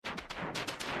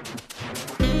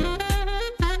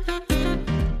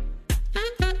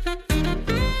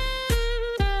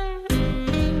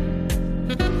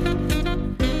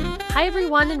Hi,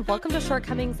 everyone, and welcome to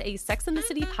Shortcomings, a Sex and the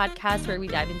City podcast where we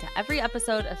dive into every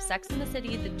episode of Sex and the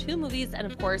City, the 2 movies, and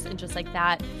of course, and just like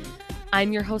that.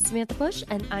 I'm your host, Samantha Bush,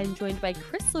 and I'm joined by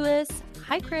Chris Lewis.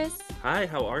 Hi, Chris. Hi,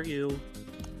 how are you?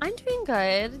 I'm doing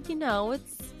good. You know,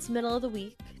 it's middle of the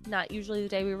week, not usually the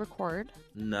day we record.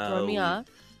 No. Throw me off.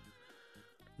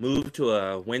 Moved to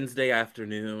a Wednesday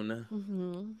afternoon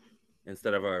Mm-hmm.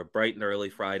 instead of a bright and early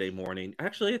Friday morning.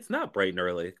 Actually, it's not bright and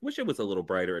early. Wish it was a little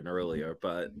brighter and earlier,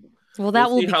 but Well, that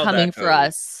will see be how coming that for goes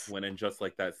us. when in just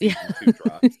like that season 2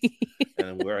 drops.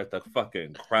 And we're at the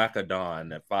fucking crack of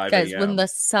dawn at 5 a.m. Guys, when the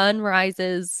sun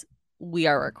rises, we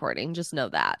are recording. Just know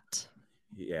that.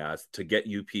 Yeah, it's to get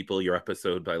you people your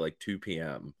episode by like 2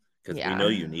 p.m. because we know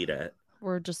you need it.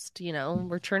 We're just,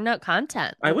 we're churning out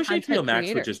content. I wish HBO Max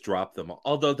creators. would just drop them all.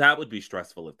 Although that would be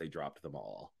stressful if they dropped them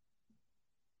all.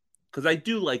 Because I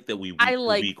do like that we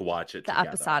week watch it the together.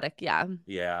 Episodic, yeah.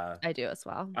 Yeah. I do as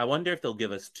well. I wonder if they'll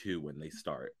give us 2 when they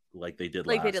start, like they did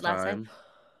last time.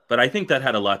 But I think that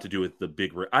had a lot to do with the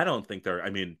big... I don't think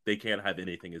they can't have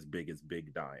anything as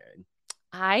Big dying.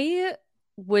 I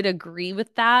would agree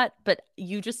with that, but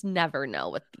you just never know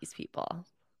with these people.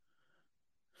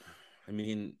 I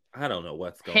mean, I don't know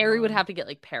what's going on. Harry would have to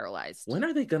get paralyzed. When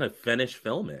are they going to finish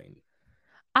filming?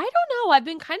 I don't know. I've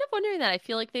been kind of wondering that. I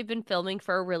feel like they've been filming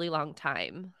for a really long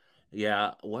time.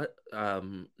 Yeah,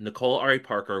 Nicole Ari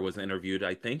Parker was interviewed,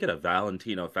 I think, at a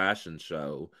Valentino fashion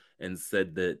show and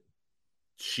said that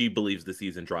she believes the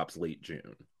season drops late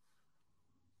June.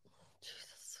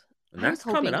 Jesus. And that's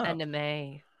coming up. End of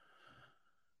May.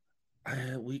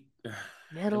 We'll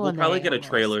May, probably get almost. A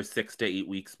trailer 6 to 8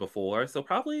 weeks before, so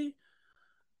probably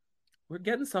we're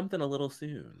getting something a little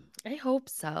soon. I hope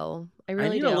so. I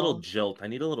really need a little jolt. I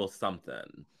need a little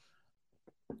something.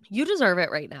 You deserve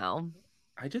it right now.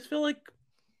 I just feel like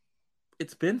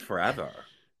it's been forever.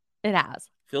 It has.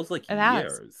 Feels like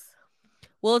years.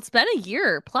 Well, it's been a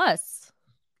year plus.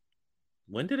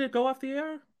 When did it go off the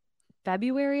air?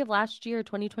 February of last year,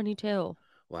 2022.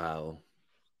 Wow.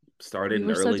 Started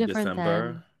in early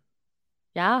December. Then.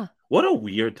 Yeah. What a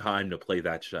weird time to play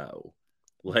that show.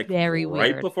 Like very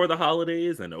right weird. Before the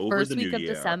holidays and over First the new year. First week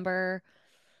of December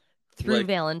through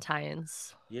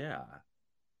Valentine's. Yeah.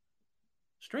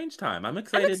 Strange time. I'm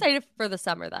excited. I'm excited for the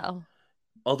summer though.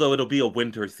 Although it'll be a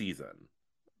winter season.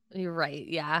 You're right,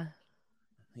 yeah.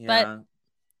 Yeah. But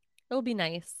it'll be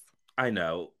nice. I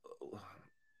know.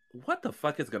 What the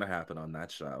fuck is going to happen on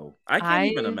that show? I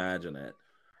can't even imagine it.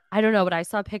 I don't know, but I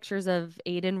saw pictures of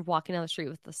Aiden walking down the street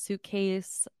with the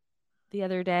suitcase the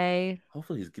other day.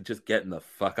 Hopefully he's just getting the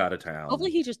fuck out of town.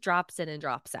 Hopefully he just drops in and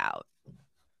drops out.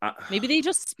 Maybe they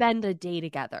just spend a day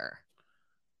together.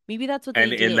 Maybe that's what they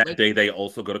do. And in that day, they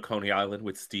also go to Coney Island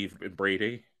with Steve and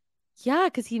Brady. Yeah,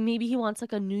 because maybe he wants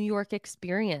a New York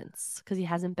experience because he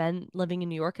hasn't been living in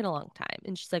New York in a long time.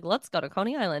 And she's like, let's go to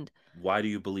Coney Island. Why do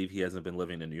you believe he hasn't been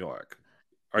living in New York?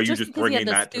 Are you just bringing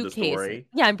that to the story?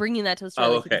 Yeah, I'm bringing that to the story.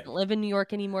 Oh, okay. He doesn't live in New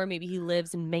York anymore. Maybe he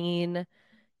lives in Maine,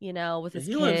 with his kids.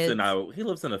 He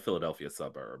lives in a Philadelphia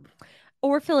suburb.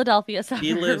 Or Philadelphia suburb.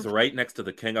 He lives right next to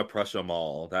the King of Prussia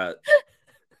Mall. That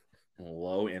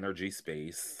low energy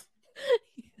space.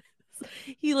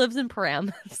 He lives in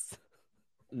Paramus.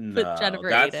 No,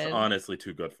 that's honestly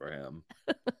too good for him.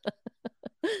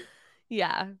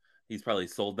 Yeah. He's probably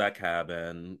sold that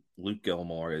cabin. Luke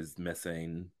Gilmore is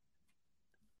missing.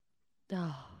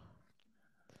 Oh.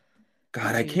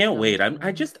 God, I can't wait.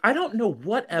 I don't know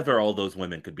whatever all those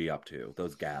women could be up to,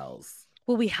 those gals.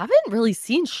 Well, we haven't really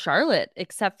seen Charlotte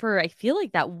except for, I feel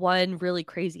like that one really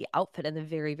crazy outfit in the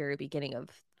very, very beginning of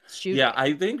shooting. Yeah,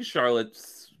 I think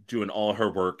Charlotte's doing all her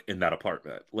work in that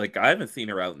apartment. Like, I haven't seen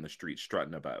her out in the street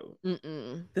strutting about.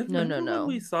 No. When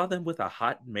we saw them with a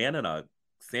hot man in a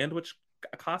sandwich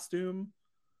costume?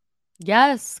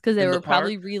 Yes, because they were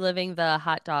probably reliving the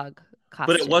hot dog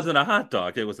costume. But it wasn't a hot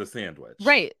dog, it was a sandwich.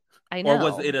 Right, I know.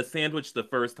 Or was it a sandwich the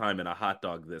first time and a hot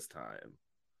dog this time?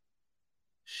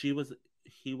 He was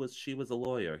a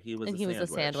lawyer. He was a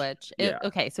sandwich. Yeah.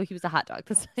 Okay, so he was a hot dog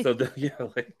this time.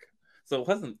 So it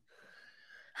wasn't.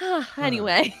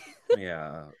 Anyway.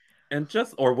 Yeah. And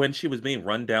or when she was being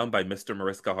run down by Mr.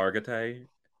 Mariska Hargitay.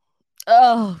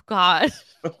 Oh, God.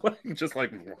 Just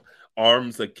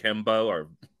arms akimbo or.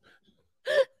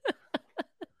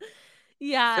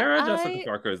 Yeah. Sarah Jessica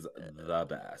Parker is the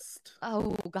best.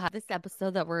 Oh, God. This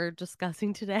episode that we're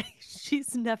discussing today,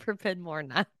 she's never been more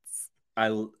nuts.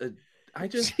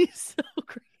 She's so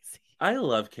crazy. I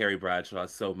love Carrie Bradshaw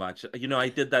so much. I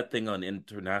did that thing on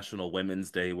International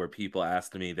Women's Day where people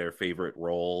asked me their favorite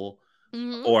role.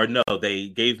 Mm-hmm. Or no, they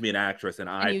gave me an actress and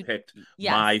I picked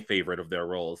my favorite of their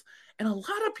roles. And a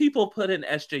lot of people put in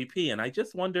SJP, and I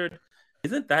just wondered,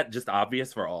 Isn't that just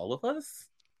obvious for all of us?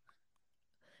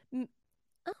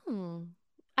 Oh,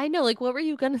 I know. Like, what were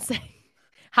you gonna say?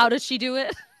 How does she do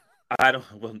it? I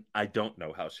don't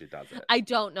know how she does it. I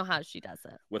don't know how she does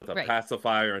it. With a Right.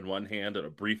 pacifier in one hand and a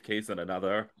briefcase in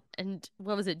another. And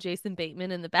what was it? Jason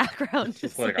Bateman in the background. It's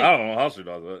Just like, like, I don't know how she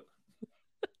does it.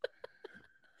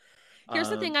 here's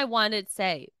the thing I wanted to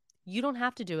say. You don't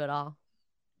have to do it all.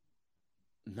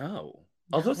 No.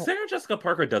 Although No. Sarah Jessica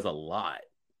Parker does a lot.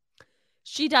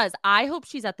 She does. I hope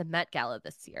she's at the Met Gala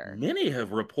this year. Many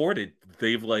have reported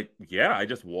they've like, yeah, I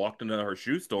just walked into her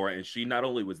shoe store and she not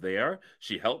only was there,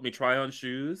 she helped me try on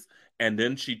shoes and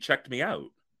then she checked me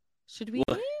out. Should we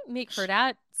make her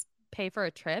dad pay for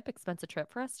a trip, expensive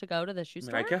trip for us to go to the shoe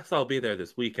store? I guess I'll be there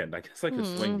this weekend. I guess I could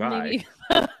swing by. Maybe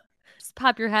just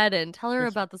pop your head in. Tell her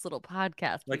about this little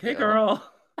podcast. Like, hey, girl.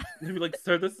 Maybe like,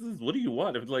 sir, what do you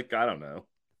want? It's like, I don't know.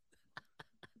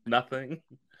 Nothing.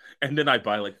 And then I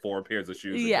buy like 4 pairs of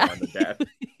shoes and go on the deck.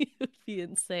 It would be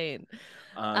insane.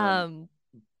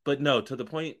 But no, to the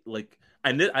point, like,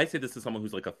 I say this to someone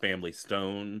who's like a Family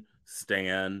Stone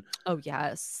stan. Oh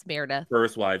yes, Meredith.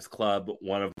 First Wives Club,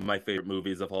 one of my favorite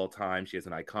movies of all time. She has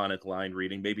an iconic line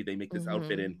reading. Maybe they make this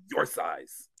outfit in your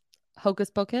size.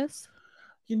 Hocus Pocus?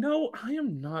 You know, I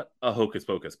am not a Hocus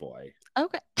Pocus boy.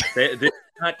 Okay. They did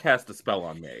not cast a spell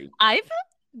on me. I've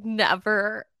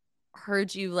never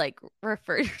heard you like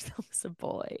refer to yourself as a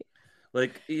boy.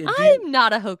 Like, I'm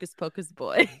not a Hocus Pocus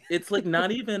boy. It's like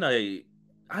not even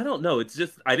I don't know. It's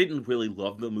just I didn't really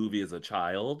love the movie as a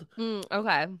child.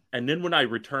 Okay. And then when I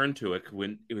returned to it,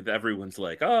 when everyone's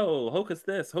like, "Oh, Hocus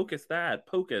this, Hocus that,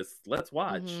 Pocus, let's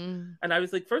watch," and I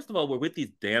was like, first of all, we're with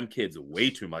these damn kids way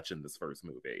too much in this first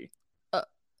movie.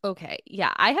 Okay,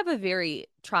 yeah, I have a very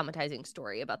traumatizing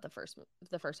story about the first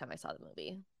time I saw the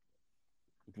movie.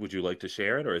 Would you like to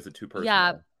share it, or is it too personal?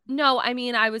 Yeah. No, I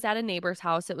mean, I was at a neighbor's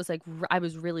house. It was like, I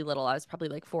was really little. I was probably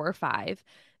like 4 or 5.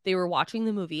 They were watching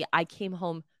the movie. I came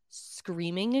home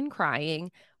screaming and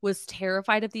crying, was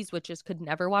terrified of these witches, could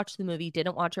never watch the movie,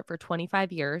 didn't watch it for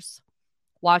 25 years,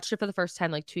 watched it for the first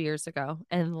time like 2 years ago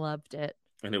and loved it.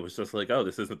 And it was just like, oh,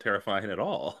 this isn't terrifying at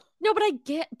all. No,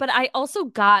 but I also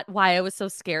got why I was so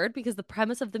scared, because the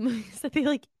premise of the movie is that they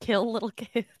like kill little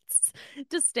kids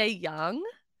to stay young.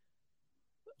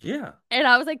 Yeah. And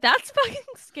I was like, that's fucking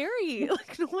scary.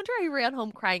 Like, no wonder I ran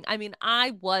home crying. I mean,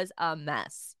 I was a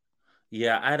mess.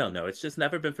 Yeah, I don't know. It's just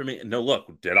never been for me. No,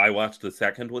 look, did I watch the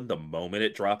second one the moment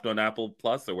it dropped on Apple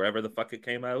Plus or wherever the fuck it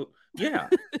came out? Yeah.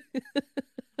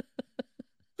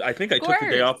 I think I took the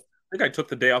day off. I think I took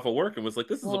the day off of work and was like,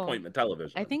 this is appointment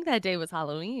television. I think that day was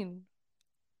Halloween.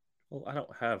 Well, I don't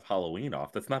have Halloween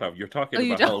off. That's not you're talking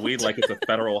about Halloween like it's a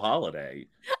federal holiday.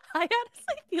 I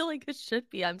honestly feel like it should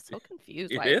be. I'm so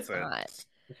confused why it's not.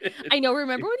 It I know.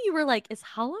 Remember when you were like, is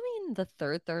Halloween the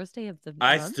 3rd Thursday of the month?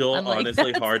 I still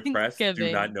honestly hard pressed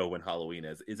do not know when Halloween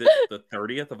is. Is it the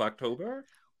 30th of October?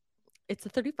 It's the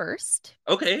 31st.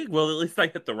 Okay, well at least I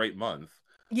hit the right month.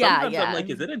 Yeah, Sometimes I'm like,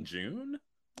 is it in June?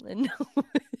 No.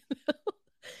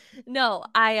 No,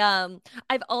 I've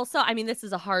also, I mean, this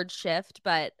is a hard shift,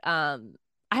 but I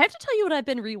have to tell you what I've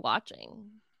been rewatching.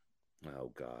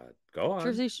 Oh God, go on.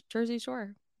 Jersey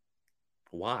Shore.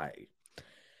 Why?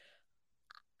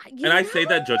 I say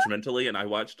that judgmentally, and I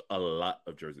watched a lot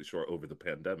of Jersey Shore over the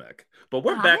pandemic. But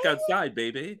we're back outside,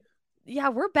 baby. Yeah,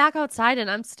 we're back outside, and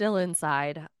I'm still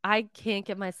inside. I can't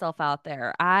get myself out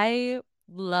there. I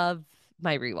love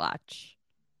my rewatch.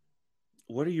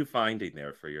 What are you finding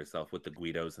there for yourself with the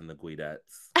Guidos and the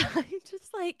Guidettes? I'm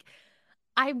just like,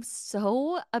 I'm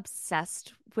so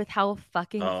obsessed with how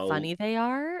fucking funny they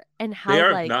are, and how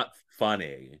they're like not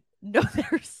funny. No,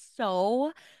 they're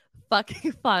so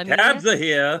fucking funny. Cabs are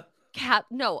here.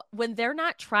 No, when they're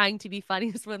not trying to be funny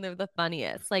is when they're the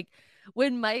funniest. Like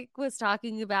when Mike was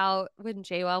talking about when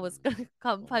JWoww was gonna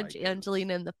come punch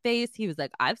Angelina in the face, he was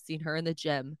like, I've seen her in the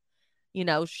gym. You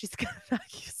know, she's gonna knock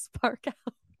you spark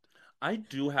out. I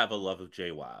do have a love of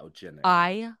JWoww, Jenny.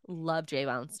 I love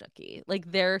JWoww and Snooki.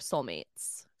 Like, they're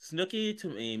soulmates. Snooki to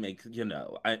me makes,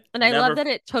 I love that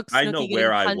it took Snooki I know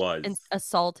where I was and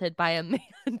assaulted by a man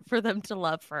for them to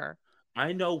love her.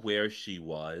 I know where she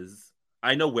was.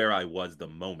 I know where I was the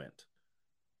moment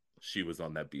she was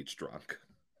on that beach drunk.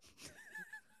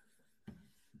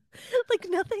 Like,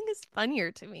 nothing is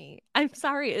funnier to me. I'm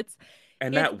sorry.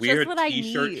 And that weird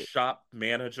t-shirt shop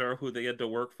manager who they had to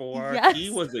work for. Yes.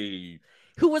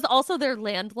 Who was also their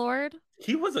landlord.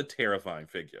 He was a terrifying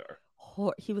figure.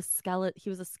 He was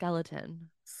a skeleton.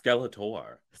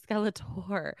 Skeletor.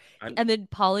 And then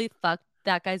Polly fucked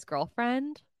that guy's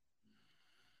girlfriend.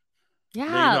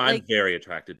 Yeah. I'm very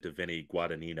attracted to Vinny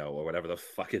Guadagnino or whatever the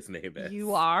fuck his name is.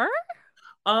 You are?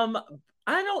 Um,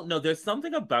 I don't know. There's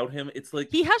something about him. It's like,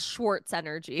 He has Schwartz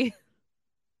energy.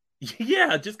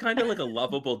 yeah, just kind of like a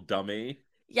lovable dummy.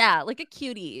 Yeah, like a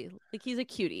cutie. Like he's a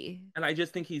cutie. And I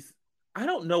just think I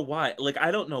don't know why. Like,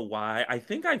 I don't know why. I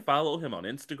think I follow him on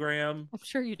Instagram, I'm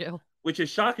sure you do. which is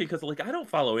shocking because, like, I don't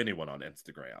follow anyone on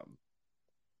Instagram.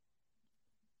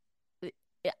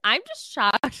 I'm just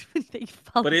shocked when they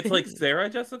follow But it's like me. Sarah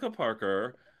Jessica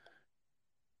Parker,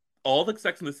 all the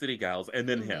Sex and the City gals, and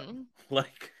then him.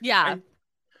 Like, Yeah.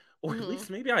 or at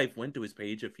least maybe I went to his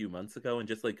page a few months ago and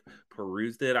just like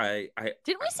perused it.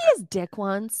 Didn't we see his dick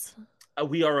once?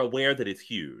 We are aware that it's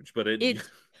huge, but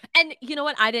and you know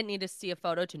what? I didn't need to see a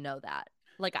photo to know that.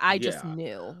 Like I just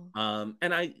knew. And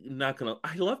I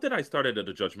love that I started at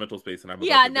a judgmental space and I'm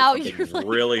yeah, now to you're like...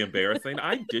 really embarrassing.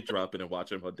 I did drop in and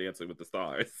watch him on Dancing with the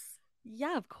Stars.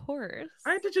 Yeah, of course.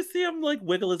 I had to just see him like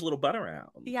wiggle his little butt around.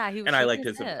 Yeah, he was. And I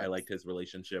liked his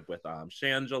relationship with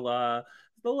Shangela.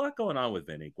 There's a lot going on with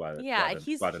Vinny.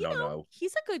 He's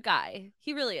a good guy.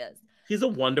 He really is. He's a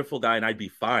wonderful guy, and I'd be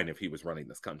fine if he was running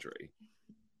this country.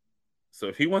 So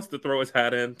if he wants to throw his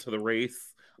hat into the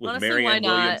race with Marianne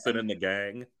Williamson and the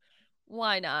gang,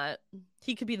 why not?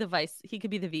 He could be the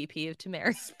VP of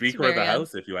Tamara. Speaker of the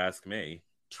House, if you ask me.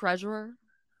 Treasurer.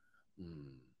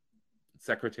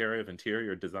 Secretary of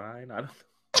Interior Design. I don't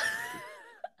know.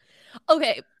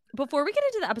 Okay, before we get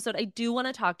into the episode, I do want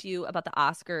to talk to you about the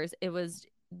Oscars. It was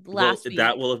last week.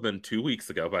 That will have been 2 weeks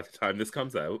ago by the time this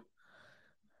comes out.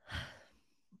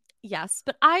 Yes,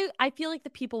 but I feel like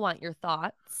the people want your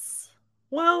thoughts.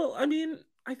 Well, I mean,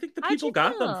 I think the people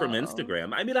got them from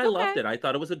Instagram. I mean, I loved it. I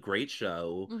thought it was a great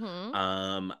show.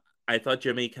 I thought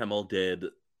Jimmy Kimmel did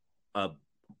a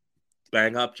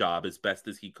bang up job as best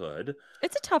as he could.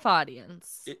 It's a tough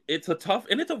audience. It's a tough,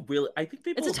 and it's a really, I think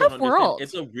people it's a tough world.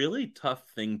 It's a really tough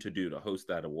thing to do, to host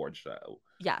that award show.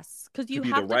 Yes, because you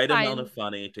have to be the right amount of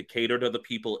funny, to cater to the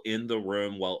people in the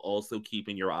room while also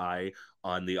keeping your eye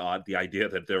on the idea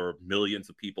that there are millions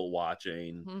of people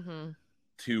watching,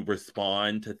 to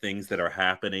respond to things that are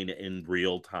happening in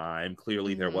real time.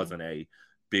 Clearly there wasn't a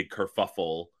big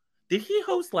kerfuffle. Did he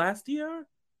host last year?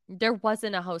 There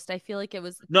wasn't a host. I feel like it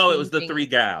was... No, it was the three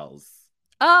gals.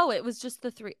 Oh, it was just the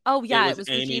three. Oh, yeah, it was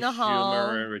Amy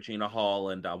Regina Hall,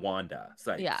 and Wanda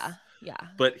Sykes. Yeah.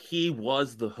 But he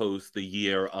was the host the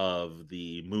year of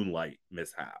the Moonlight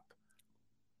mishap.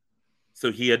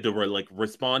 So he had to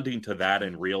responding to that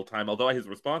in real time. Although his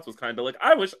response was kind of like,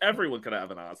 I wish everyone could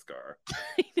have an Oscar.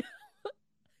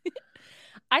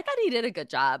 I thought he did a good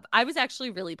job. I was actually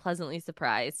really pleasantly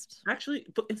surprised. Actually,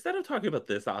 but instead of talking about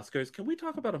this Oscars, can we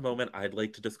talk about a moment I'd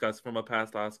like to discuss from a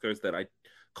past Oscars that I'm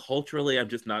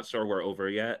just not sure we're over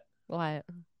yet? What?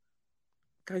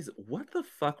 Guys, what the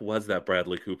fuck was that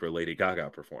Bradley Cooper Lady Gaga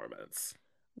performance?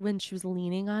 When she was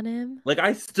leaning on him? Like,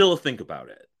 I still think about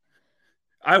it.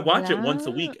 I watch it once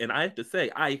a week, and I have to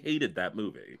say, I hated that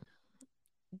movie.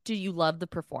 Do you love the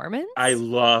performance? I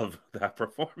love that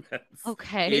performance.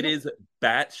 Okay. It is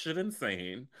batshit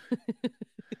insane.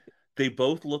 They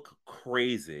both look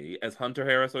crazy. As Hunter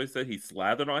Harris always said, he's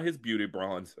slathered on his beauty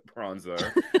bronzer.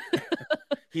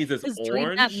 He's as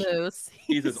orange.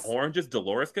 He's as orange as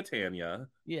Dolores Catania.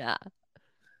 Yeah.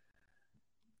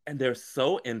 And they're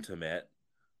so intimate.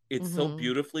 It's so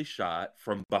beautifully shot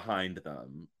from behind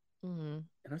them. And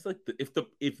I was like, if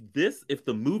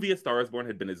the movie A Star Is Born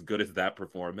had been as good as that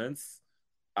performance,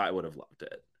 I would have loved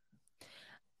it.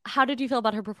 How did you feel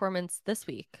about her performance this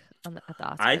week at the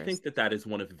Oscars? I think that is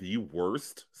one of the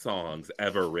worst songs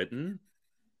ever written.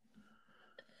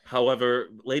 However,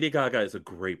 Lady Gaga is a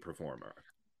great performer.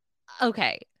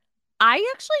 Okay.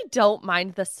 I actually don't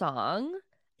mind the song.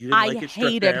 I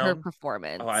hated her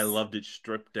performance. Oh, I loved it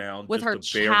stripped down. With her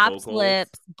chapped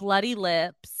lips, bloody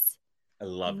lips. I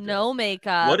loved it. No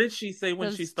makeup. What did she say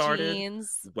when she started?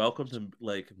 Jeans. Welcome to,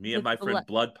 me and my friend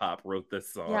Blood Pop wrote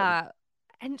this song. Yeah.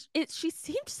 And she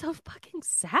seemed so fucking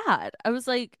sad. I was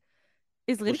like,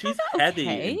 is Lady Gaga she's heavy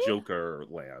in Joker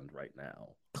land right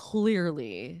now.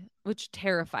 Clearly. Which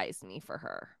terrifies me for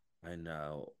her. I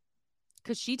know.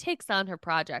 Because she takes on her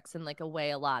projects in a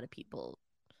way a lot of people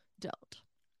don't.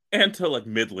 And to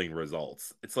middling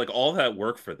results. It's all that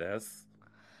work for this.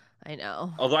 I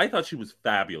know. Although I thought she was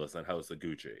fabulous on House of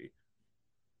Gucci.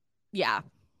 Yeah.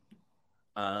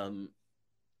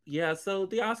 Yeah, so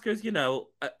the Oscars,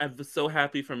 I was so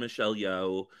happy for Michelle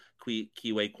Yeoh, Ke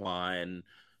Huy Quan,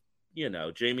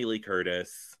 Jamie Lee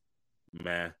Curtis.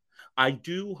 Meh. I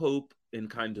do hope in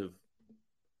kind of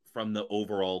from the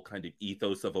overall kind of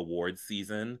ethos of awards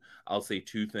season, I'll say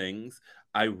two things.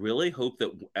 I really hope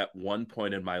that at one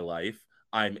point in my life,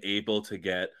 I'm able to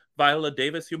get Viola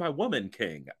Davis, you're my woman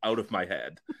king, out of my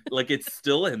head. Like, it's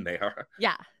still in there.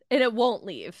 Yeah, and it won't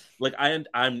leave. Like,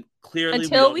 I'm clearly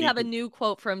until we have a new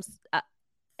quote from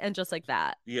and just like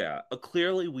that. Yeah,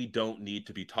 clearly we don't need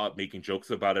to be taught making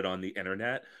jokes about it on the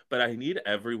internet, but I need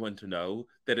everyone to know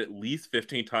that at least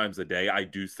 15 times a day I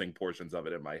do sing portions of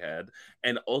it in my head.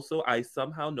 And also, I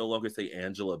somehow no longer say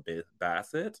Angela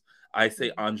Bassett. I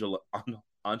say Angela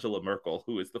Merkel,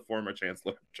 who is the former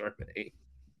chancellor of Germany.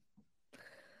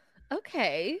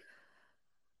 Okay.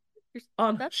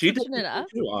 She did it up.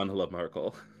 Too, Angela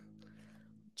Merkel.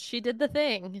 She did the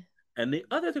thing. And the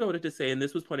other thing I wanted to say, and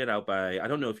this was pointed out by, I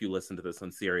don't know if you listened to this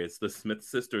on Sirius, the Smith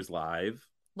Sisters Live.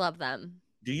 Love them.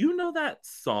 Do you know that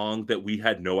song that we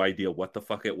had no idea what the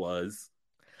fuck it was?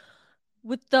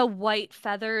 With the white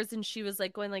feathers, and she was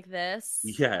like going like this.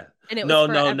 Yeah. And it was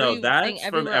no. That's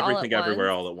from Everything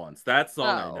Everywhere All at Once. That song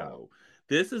I know.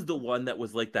 This is the one that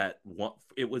was like that one.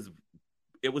 It was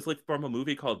like from a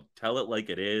movie called Tell It Like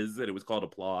It Is, and it was called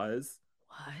Applause.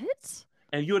 What?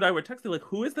 And you and I were texting like,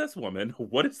 who is this woman?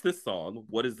 What is this song?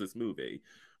 What is this movie?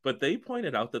 But they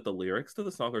pointed out that the lyrics to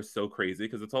the song are so crazy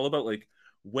because it's all about like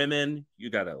women, you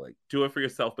gotta like do it for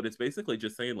yourself, but it's basically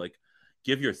just saying like,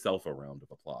 give yourself a round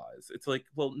of applause. It's like,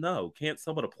 well, no, can't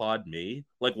someone applaud me?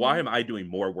 Like, why am I doing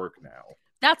more work now?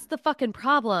 That's the fucking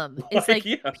problem. It's like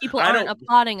people aren't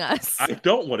applauding us. I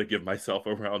don't want to give myself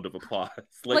a round of applause.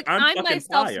 Like I'm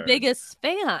myself's biggest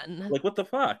fan. Like, what the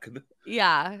fuck?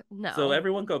 Yeah, no. So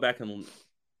everyone go back and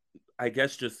I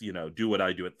guess just, do what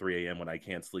I do at 3 a.m. when I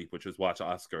can't sleep, which is watch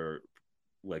Oscar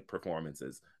like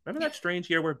performances. Remember that strange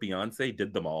year where Beyonce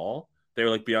did them all? They were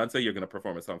like, Beyonce, you're going to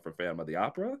perform a song for Phantom of the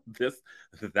Opera,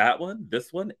 that one,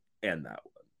 this one, and that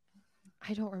one.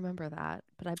 I don't remember that,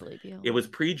 but I believe you. It was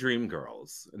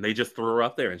pre-Dreamgirls, and they just threw her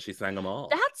up there, and she sang them all.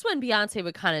 That's when Beyonce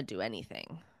would kind of do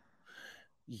anything.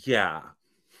 Yeah.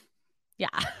 Yeah.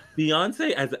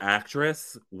 Beyonce as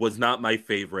actress was not my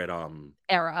favorite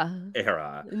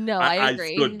era. No, I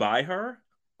agree. I stood by her.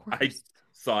 I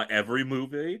saw every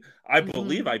movie. I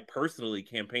believe I personally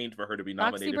campaigned for her to be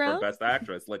nominated for Best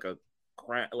Actress, like a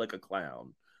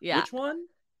clown. Yeah. Which one?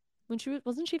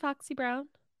 Wasn't she Foxy Brown?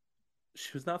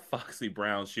 She was not Foxy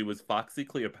Brown. She was Foxy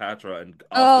Cleopatra and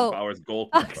Austin Powers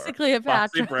Goldmember. Foxy Cleopatra.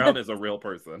 Foxy Brown is a real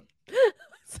person.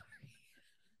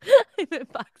 Sorry. I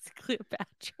meant Foxy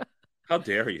Cleopatra. How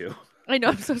dare you? I know,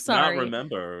 I'm so sorry. Not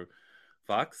remember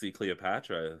Foxy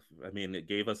Cleopatra. I mean, it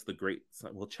gave us the great.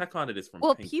 Well, Check on It is from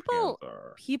Pink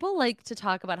Panther. People like to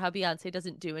talk about how Beyonce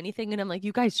doesn't do anything, and I'm like,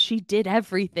 you guys, she did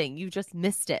everything. You just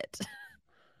missed it.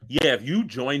 Yeah, if you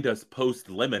joined us post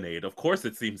Lemonade, of course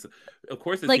it seems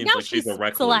like she's a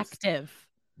recluse. Selective.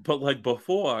 But like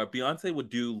before, Beyonce would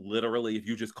do literally if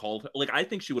you just called her. Like I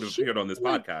think she would have appeared on this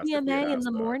podcast. PMA in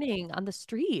the morning on the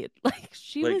street. Like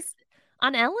she was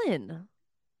on Ellen.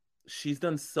 She's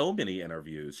done so many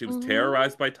interviews. She was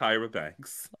terrorized by Tyra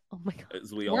Banks. Oh my god.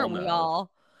 As we all know.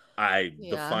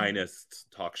 The finest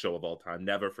talk show of all time.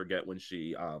 Never forget when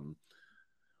she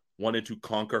wanted to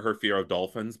conquer her fear of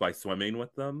dolphins by swimming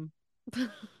with them.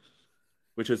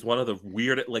 Which is one of the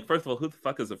weird, like, first of all, who the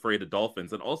fuck is afraid of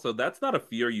dolphins? And also, that's not a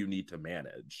fear you need to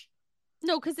manage.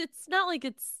 No, because it's not like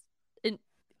it's an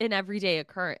everyday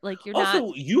occurrence. Like, you're also,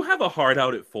 not... you have a hard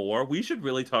out at 4. We should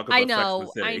really talk about Sex and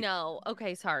the City. I know.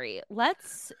 Okay, sorry.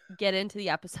 Let's get into the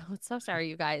episode. So sorry,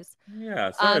 you guys. Yeah,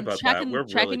 sorry about that. We're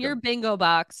checking your bingo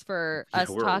box for us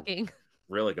talking.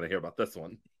 Really going to hear about this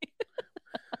one.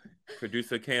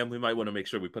 Producer Cam, we might want to make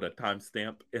sure we put a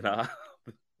timestamp in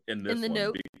this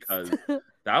one because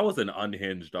that was an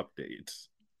unhinged update.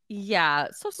 Yeah,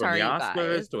 so sorry, From the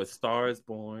Oscars guys. to A Star Is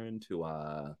Born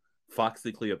to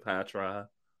Foxy Cleopatra.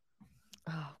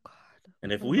 Oh god!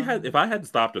 And if I had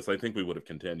stopped us, I think we would have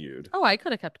continued. Oh, I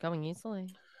could have kept going easily.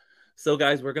 So,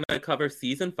 guys, we're gonna cover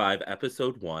season 5,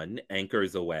 episode 1,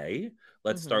 Anchors Away.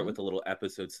 Let's start with a little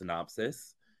episode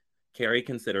synopsis. Carrie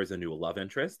considers a new love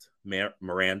interest.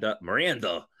 Miranda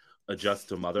adjusts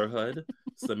to motherhood.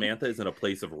 Samantha is in a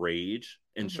place of rage,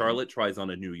 and Charlotte tries on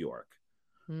a New York.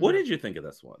 What did you think of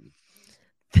this one?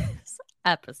 This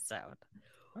episode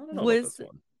was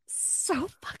so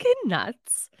fucking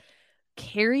nuts.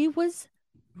 Carrie was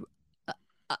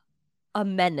a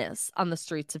menace on the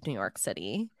streets of New York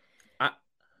City.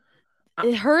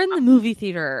 Her in the movie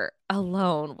theater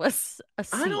alone was a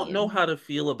scene. I don't know how to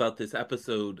feel about this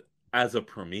episode as a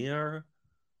premiere.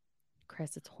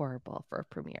 Chris, it's horrible for a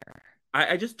premiere.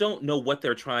 I just don't know what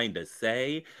they're trying to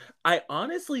say. I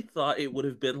honestly thought it would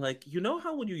have been like, you know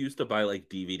how when you used to buy like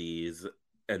DVDs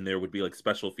and there would be like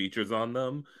special features on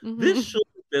them? This should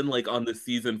have been like on the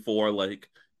season 4 like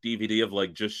DVD of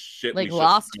like just shit like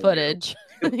lost footage.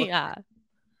 Yeah.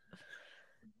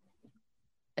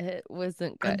 It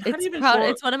wasn't I'm good. not even sure.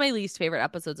 It's one of my least favorite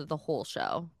episodes of the whole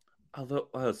show. Although,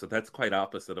 so that's quite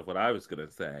opposite of what I was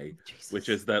gonna say, Jesus. which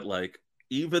is that like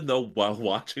even though while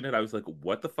watching it, I was like,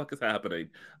 "What the fuck is happening?"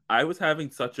 I was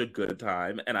having such a good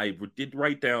time, and I did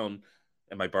write down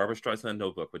in my Barbra Streisand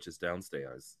notebook, which is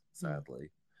downstairs,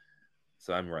 sadly.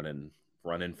 So I'm running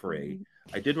free.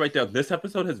 I did write down this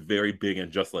episode has very big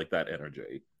and just like that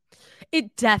energy.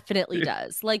 It definitely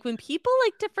does. Like when people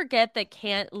like to forget that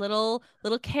can't little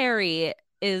Carrie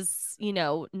is,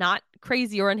 not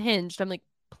crazy or unhinged. I'm like,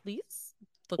 please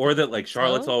look Or at that like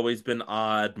Charlotte's so. always been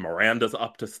odd, Miranda's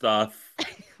up to stuff.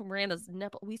 Miranda's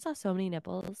nipple. We saw so many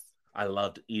nipples. I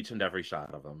loved each and every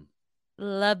shot of them.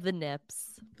 Love the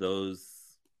nips. Those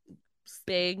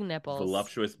big nipples.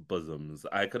 Voluptuous bosoms.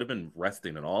 I could have been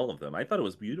resting in all of them. I thought it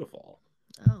was beautiful.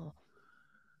 Oh.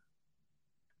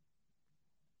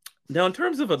 Now, in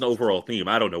terms of an overall theme,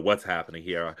 I don't know what's happening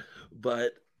here,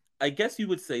 but I guess you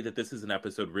would say that this is an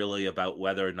episode really about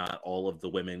whether or not all of the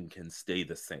women can stay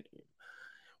the same.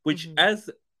 Which, as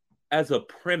a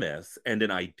premise and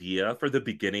an idea for the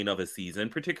beginning of a season,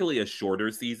 particularly a shorter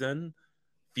season,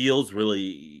 feels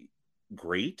really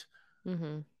great.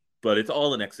 But it's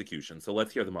all in execution. So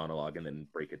let's hear the monologue and then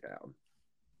break it down.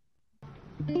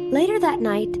 Later that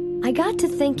night, I got to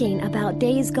thinking about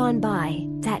days gone by,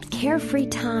 that carefree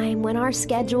time when our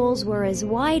schedules were as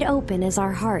wide open as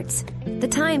our hearts, the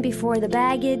time before the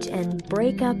baggage and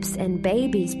breakups and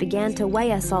babies began to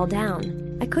weigh us all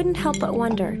down. I couldn't help but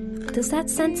wonder, does that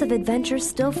sense of adventure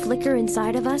still flicker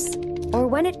inside of us? Or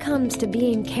when it comes to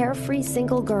being carefree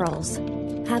single girls,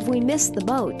 have we missed the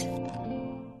boat?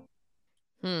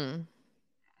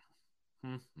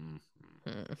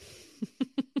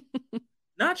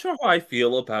 Not sure how I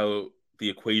feel about the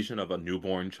equation of a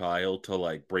newborn child to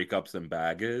like breakups and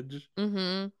baggage.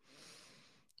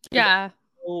 Yeah.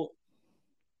 Well,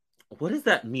 what does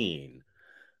that mean?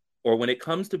 Or when it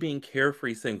comes to being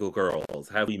carefree single girls,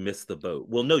 have we missed the boat?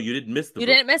 Well, no, you didn't miss the boat. You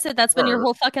didn't miss it. That's been your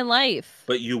whole fucking life.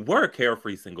 But you were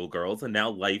carefree single girls, and now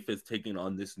life is taking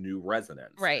on this new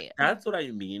resonance. Right. That's what I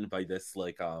mean by this,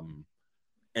 like,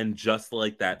 and just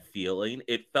like that feeling,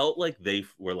 it felt like they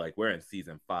were like, we're in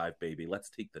season 5, baby. Let's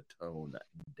take the tone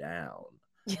down.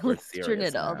 Let's turn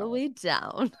it all the way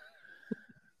down.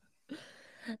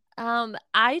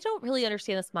 I don't really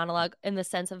understand this monologue in the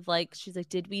sense of like, she's like,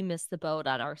 did we miss the boat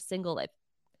on our single life?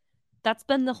 That's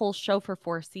been the whole show for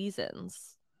 4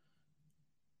 seasons.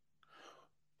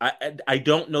 I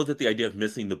don't know that the idea of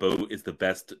missing the boat is the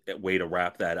best way to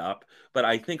wrap that up, but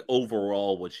I think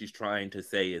overall what she's trying to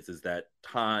say is that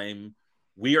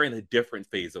we are in a different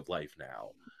phase of life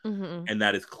now, and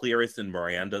that is clearest in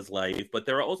Miranda's life, but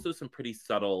there are also some pretty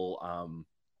subtle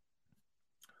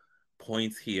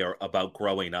points here about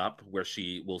growing up where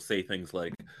she will say things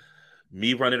like,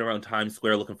 me running around Times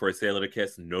Square looking for a sailor to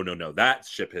kiss. No. That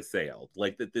ship has sailed.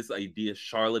 Like that this idea,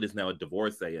 Charlotte is now a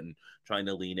divorcee and trying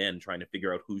to lean in, trying to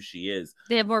figure out who she is.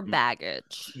 They have more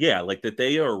baggage. Yeah, like that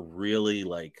they are really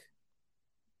like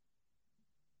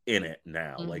in it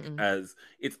now. Like as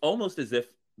it's almost as if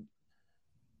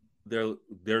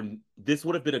this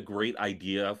would have been a great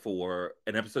idea for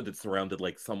an episode that surrounded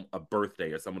like a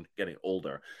birthday or someone getting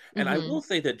older. And I will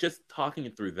say that just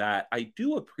talking through that, I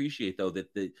do appreciate though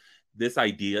that this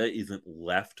idea isn't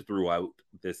left throughout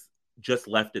this, just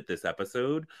left at this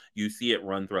episode. You see it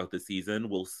run throughout the season.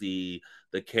 We'll see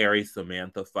the Carrie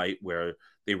Samantha fight where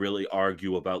they really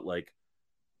argue about like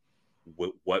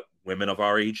what women of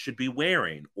our age should be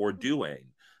wearing or doing.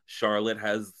 Charlotte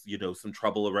has, some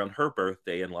trouble around her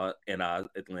birthday in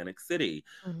Atlantic City.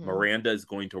 Miranda is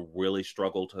going to really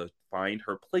struggle to find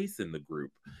her place in the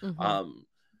group.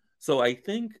 So I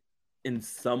think in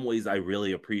some ways I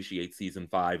really appreciate season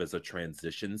 5 as a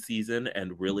transition season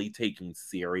and really taking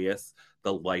serious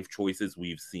the life choices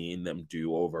we've seen them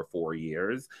do over 4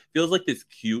 years. Feels like this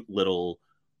cute little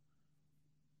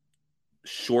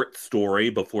short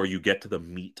story before you get to the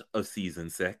meat of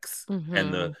season 6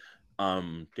 and the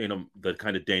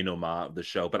kind of denouement of the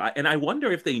show. But I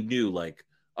wonder if they knew, like,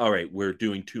 all right, we're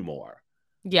doing 2 more.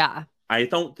 Yeah. I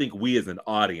don't think we as an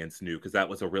audience knew, because that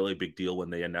was a really big deal when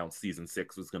they announced season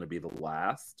 6 was going to be the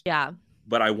last. Yeah.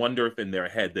 But I wonder if in their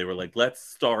head they were like, let's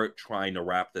start trying to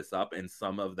wrap this up. And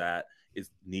some of that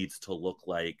needs to look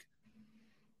like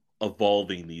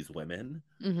evolving these women.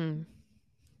 And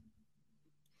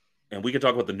we can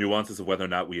talk about the nuances of whether or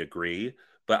not we agree.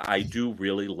 But I do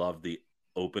really love the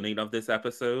opening of this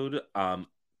episode.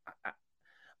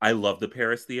 I love the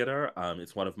Paris Theater.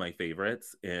 It's one of my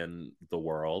favorites in the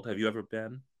world. Have you ever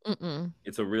been?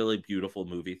 It's a really beautiful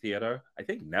movie theater. I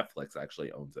think Netflix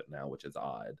actually owns it now, which is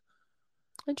odd.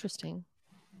 Interesting.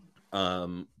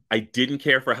 I didn't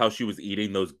care for how she was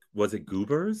eating those. Was it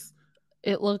goobers?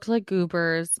 It looked like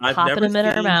goobers, I've popping never them in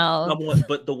her seen mouth. someone,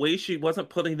 but the way she wasn't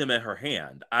putting them in her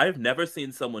hand, I've never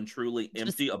seen someone truly Just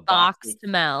empty a box to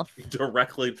mouth.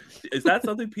 directly. Is that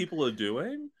something people are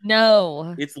doing?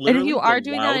 No. It's And if literally you are the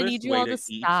doing that, I loudest need you way all to to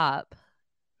eat. stop.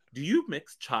 Do you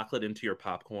mix chocolate into your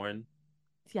popcorn?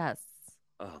 Yes.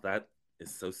 Oh, that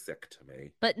is so sick to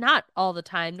me. But not all the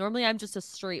time. Normally, I'm just a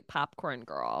straight popcorn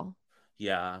girl.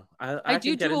 Yeah, I can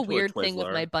do get a into weird a thing with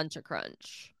my Twizzler. Bunch of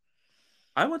Crunch.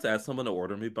 I once asked someone to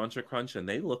order me Bunch of Crunch, and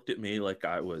they looked at me like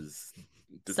I was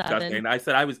disgusting. 7. I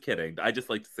said I was kidding. I just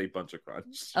like to say Bunch of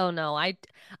Crunch. Oh no,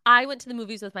 I went to the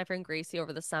movies with my friend Gracie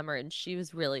over the summer, and she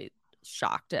was really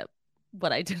shocked at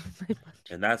what I did with my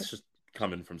Bunch. And that's just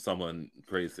coming from someone,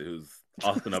 Gracie, who's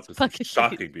often up to some fucking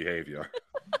shocking behavior.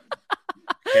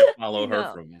 Can't follow her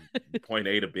No. from point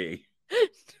A to B.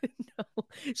 No,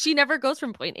 she never goes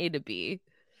from point A to B.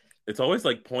 It's always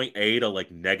like point A to like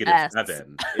S.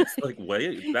 -7. It's like,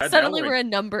 wait, that Suddenly now we're in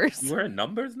numbers. we're in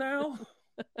numbers now?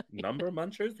 Number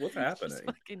munchers? What's She's happening?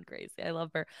 fucking crazy. I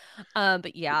love her.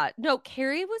 But yeah, no,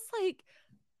 Carrie was like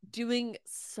doing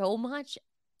so much.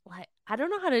 Like, I don't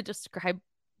know how to describe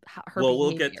her Well, behavior.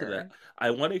 we'll get to that.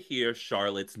 I want to hear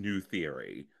Charlotte's new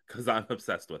theory because I'm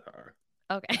obsessed with her.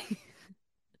 Okay.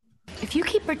 If you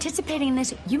keep participating in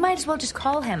this, you might as well just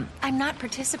call him. I'm not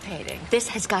participating. This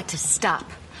has got to stop.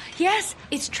 Yes,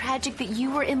 it's tragic that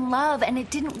you were in love and it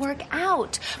didn't work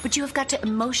out, but you have got to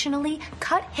emotionally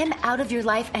cut him out of your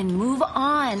life and move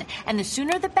on. And the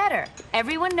sooner the better.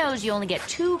 Everyone knows you only get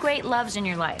 2 great loves in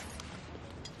your life.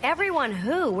 Everyone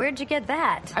who? Where'd you get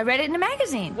that? I read it in a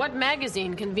magazine. What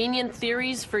magazine? Convenient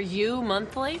Theories for You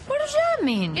Monthly? What does that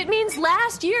mean? It means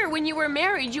last year when you were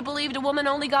married, you believed a woman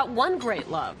only got 1 great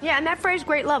love. Yeah, and that phrase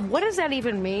great love, what does that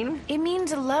even mean? It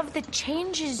means a love that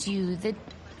changes you, that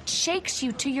shakes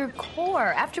you to your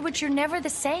core, after which you're never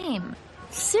the same.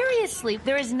 Seriously,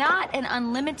 there is not an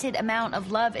unlimited amount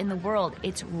of love in the world.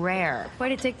 It's rare. Way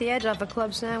to take the edge off a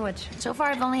club sandwich. So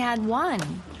far, I've only had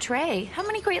 1. Trey, how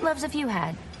many great loves have you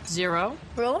had? 0.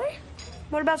 Really?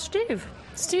 What about Steve?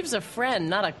 Steve's a friend,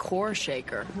 not a core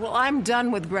shaker. Well, I'm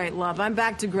done with great love. I'm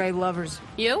back to great lovers.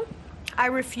 You? I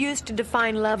refuse to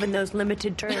define love in those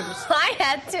limited terms. I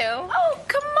had to. Oh,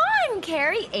 come on,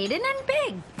 Carrie. Aiden and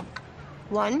Big.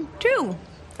 1, 2.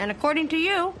 And according to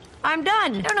you, I'm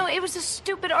done. No, it was a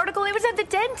stupid article. It was at the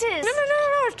dentist.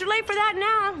 No. It's too late for that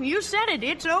now. You said it.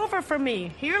 It's over for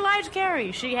me. Here lies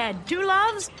Carrie. She had 2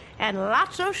 loves and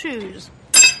lots of shoes.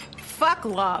 Fuck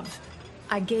love.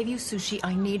 I gave you sushi.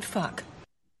 I need fuck.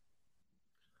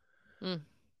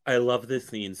 I love this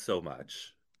scene so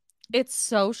much. It's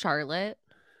so Charlotte.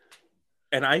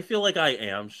 And I feel like I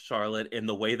am Charlotte in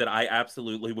the way that I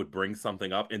absolutely would bring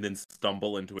something up and then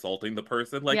stumble into insulting the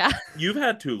person. Like, Yeah. You've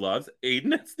had 2 loves.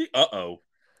 Aiden, it's the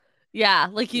Yeah,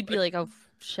 like you'd be like, oh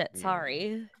shit,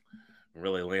 sorry.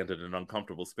 Really landed in an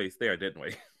uncomfortable space there, didn't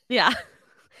we? Yeah.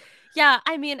 Yeah,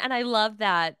 I mean, and I love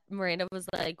that Miranda was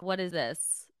like, what is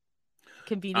this?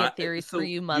 Convenient Theories for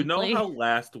You Monthly. You know how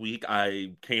last week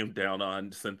I came down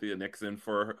on Cynthia Nixon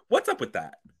for her? What's up with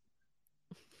that?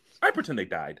 I pretend they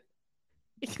died.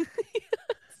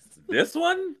 This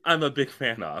one, I'm a big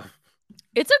fan of.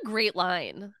 It's a great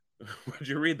line. Would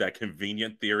you read that?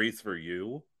 Convenient Theories for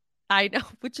You? I know,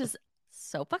 which is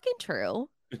so fucking true.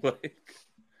 But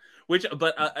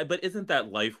isn't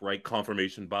that life, right?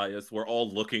 Confirmation bias. We're all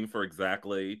looking for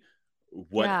exactly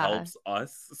what helps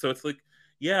us. So it's like,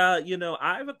 yeah,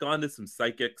 I've gone to some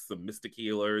psychics, some mystic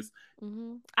healers.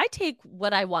 Mm-hmm. I take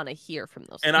what I want to hear from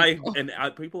those people.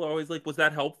 And People are always like, was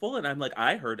that helpful? And I'm like,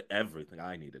 I heard everything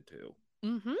I needed to.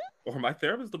 Mm-hmm. Or my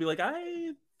therapist will be like,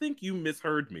 I think you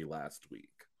misheard me last week.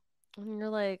 And you're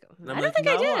like, and I'm I like, don't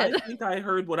think I did. I think I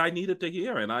heard what I needed to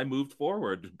hear and I moved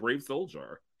forward. Brave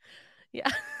soldier.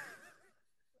 Yeah.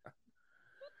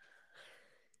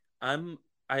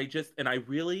 I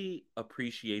really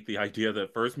appreciate the idea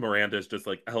that first Miranda's just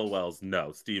like, LOLs,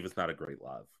 no, Steve is not a great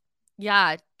love.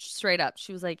 Yeah, straight up.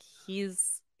 She was like,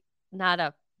 he's not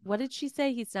a, what did she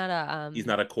say? He's not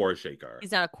a core shaker.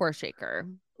 He's not a core shaker.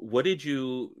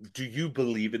 Do you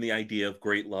believe in the idea of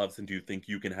great loves, and do you think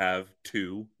you can have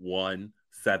 2, 1,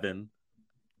 7?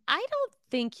 I don't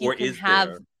think you can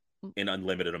have an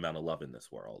unlimited amount of love in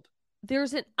this world.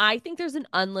 I think there's an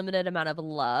unlimited amount of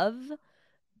love.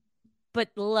 But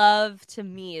love to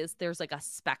me is there's like a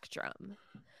spectrum,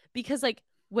 because like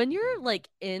when you're like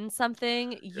in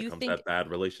something, you think that bad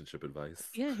relationship advice.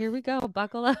 Yeah, here we go.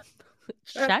 Buckle up.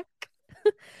 Check.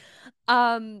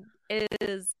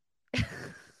 Is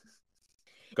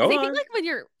go on. I think like when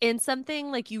you're in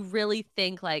something, like you really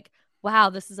think like, wow,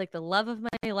 this is like the love of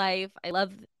my life. I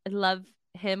love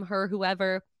him, her,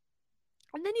 whoever.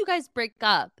 And then you guys break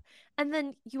up. And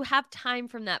then you have time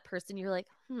from that person. You're like,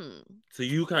 So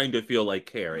you kind of feel like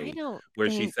Carrie, where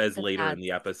she says later in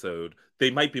the episode, they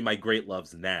might be my great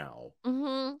loves now.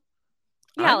 Mm-hmm.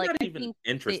 Yeah, I'm not even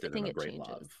interested in a great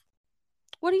love.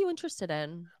 What are you interested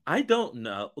in? I don't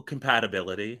know.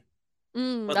 Compatibility.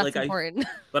 But that's important.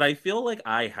 But I feel like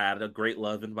I had a great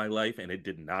love in my life and it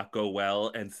did not go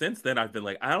well. And since then, I've been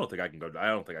like, I don't think I can do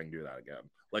that again.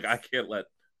 Like, I can't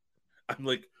I'm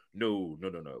like, no.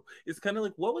 It's kind of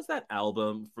like, what was that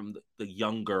album from the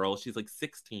young girl? She's like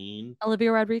 16.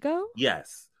 Olivia Rodrigo?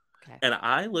 Yes. Okay. And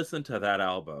I listened to that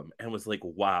album and was like,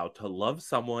 wow, to love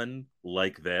someone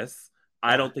like this,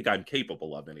 I don't think I'm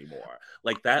capable of anymore.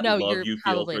 Like that love you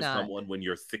feel for someone when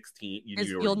you're 16,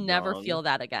 you'll never feel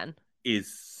that again.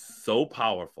 Is so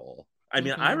powerful. I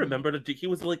mean, I remember he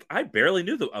was like, I barely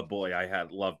knew a boy I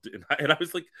had loved, and I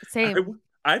was like, same.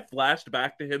 I flashed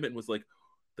back to him and was like,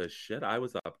 the shit I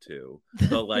was up to.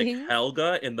 The like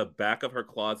Helga in the back of her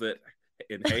closet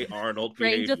in Hey Arnold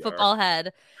behavior. Range of football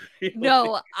head.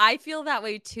 No, I feel that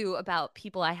way too about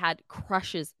people I had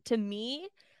crushes. To me,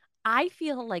 I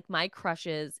feel like my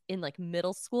crushes in like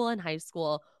middle school and high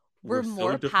school were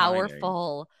more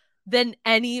powerful than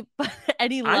any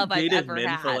love I've ever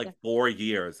had. For like 4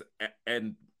 years,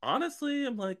 and honestly,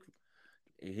 I'm like,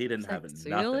 he didn't have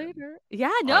nothing.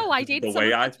 Yeah, no, I dated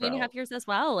someone for 2.5 years as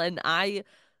well, and I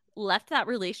left that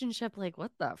relationship like,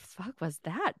 what the fuck was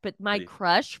that? But my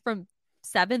crush from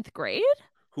 7th grade,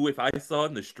 who if I saw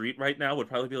in the street right now would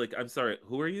probably be like, I'm sorry,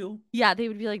 who are you? Yeah, they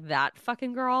would be like, that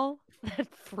fucking girl,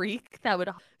 that freak that would,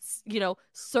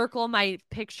 circle my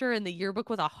picture in the yearbook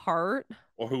with a heart.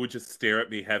 Or who would just stare at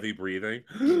me heavy breathing.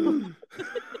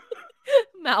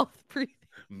 Mouth breathing.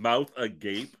 Mouth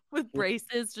agape. With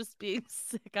braces, just being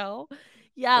sicko.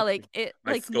 Yeah, like it.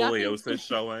 My like scoliosis nothing...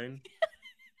 showing.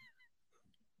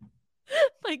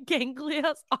 My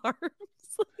ganglious arms.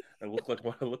 I look like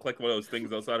one of those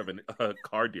things outside of a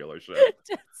car dealership.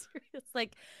 It's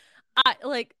like,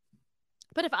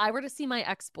 but if I were to see my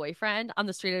ex-boyfriend on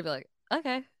the street, I'd be like,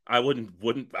 okay. I wouldn't.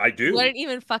 Wouldn't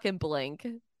even fucking blink.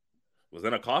 Was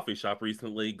in a coffee shop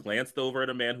recently, glanced over at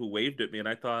a man who waved at me, and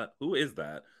I thought, who is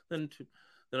that? Then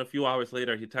a few hours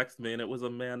later, he texted me, and it was a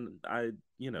man I,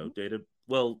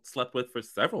 slept with for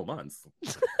several months.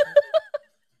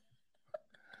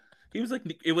 He was like,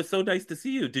 it was so nice to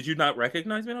see you. Did you not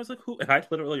recognize me? And I was like, who? And I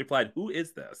literally replied, who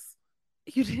is this?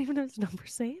 You didn't even have his number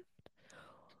saved?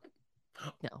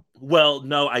 No. Well,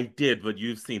 no, I did, but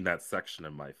you've seen that section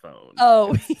in my phone.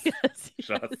 Oh, yes.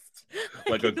 Just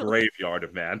like a graveyard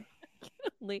of man.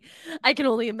 I can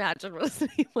only imagine what his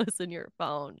name was in your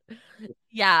phone.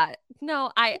 Yeah.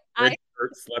 No, I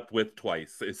slept with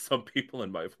twice is some people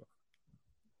in my phone.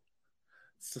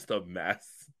 It's just a mess.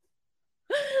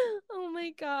 Oh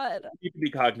my God. You can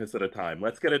be cognizant of time.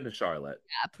 Let's get into Charlotte.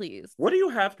 Yeah, please. What do you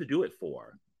have to do it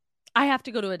for? I have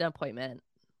to go to an appointment.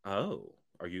 Oh,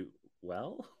 are you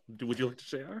well? Would you like to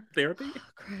share therapy?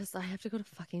 Chris, I have to go to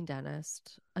fucking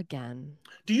dentist again.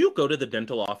 Do you go to the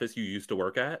dental office you used to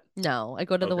work at? No, I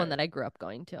go to the one that I grew up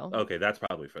going to. Okay, that's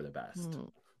probably for the best.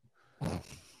 I'm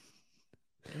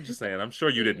just saying, I'm sure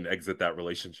you didn't exit that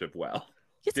relationship well.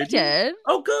 Yes, I did.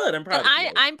 Oh, good. I'm proud of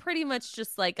you. I'm pretty much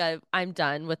just like I'm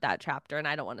done with that chapter, and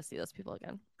I don't want to see those people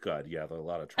again. Good. Yeah, there are a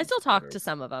lot of I still talk to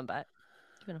some of them, but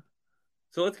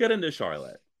So let's get into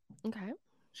Charlotte. Okay.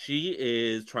 She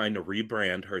is trying to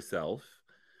rebrand herself.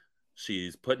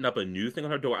 She's putting up a new thing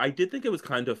on her door. I did think it was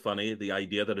kind of funny, the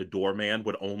idea that a doorman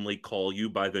would only call you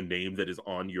by the name that is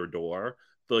on your door.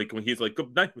 Like when he's like,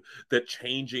 that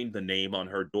changing the name on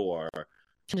her door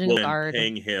will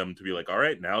ping him to be like, all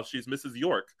right, now she's Mrs.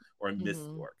 York or Miss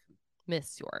York.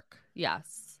 Miss York,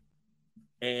 yes.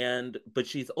 But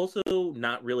she's also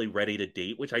not really ready to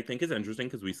date, which I think is interesting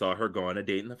because we saw her go on a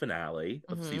date in the finale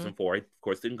of season 4. Of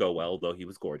course, didn't go well, though he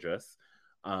was gorgeous.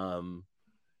 And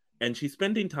she's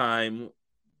spending time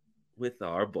with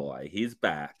our boy. He's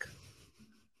back.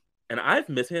 And I've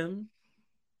missed him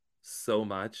so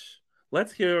much.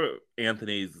 Let's hear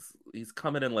Anthony's. He's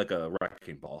coming in like a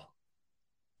wrecking ball.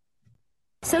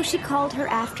 So she called her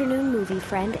afternoon movie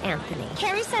friend Anthony.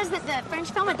 Carrie says that the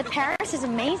French film at the Paris is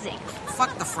amazing.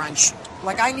 Fuck the French.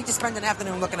 Like, I need to spend an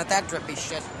afternoon looking at that drippy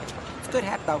shit. It's a good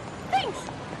hat, though. Thanks.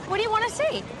 What do you want to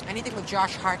see? Anything with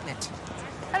Josh Hartnett.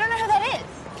 I don't know who that is.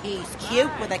 He's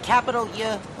cute with a capital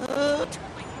U.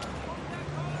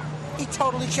 He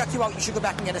totally checked you out. You should go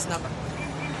back and get his number.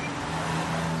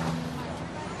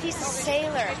 He's a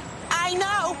sailor. I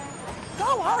know.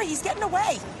 Go, hurry. He's getting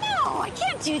away. No, I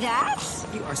can't do that.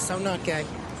 You are so not gay.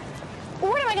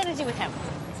 What am I going to do with him?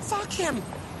 Fuck him.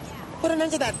 Put an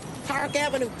end to that Park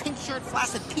Avenue pink shirt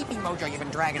flaccid peeping mojo you've been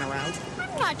dragging around.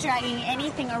 I'm not dragging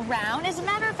anything around. As a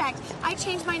matter of fact, I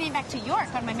changed my name back to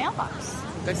York on my mailbox.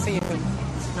 Good for you.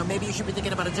 Now, maybe you should be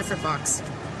thinking about a different box.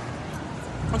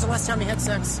 When's the last time you had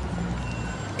sex?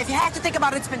 If you have to think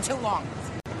about it, it's been too long.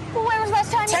 Well, when was the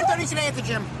last time 10:30 today at the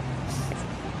gym.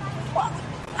 Well,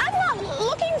 I'm not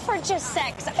looking for just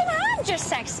sex. I can have just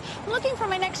sex. I'm looking for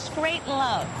my next great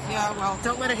love. Yeah, well,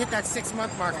 don't let it hit that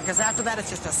 6-month marker, because after that, it's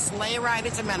just a sleigh ride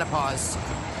into menopause.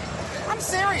 I'm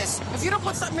serious. If you don't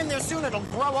put something in there soon, it'll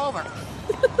grow over.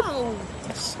 Oh,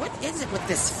 what is it with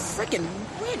this freaking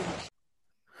wind?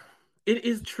 It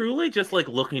is truly just like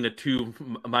looking at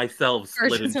myself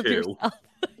split in two.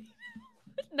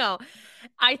 No,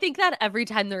 I think that every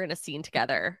time they're in a scene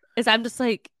together, I'm just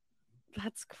like,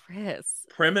 that's Chris.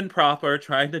 Prim and proper,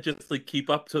 trying to just like keep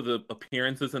up to the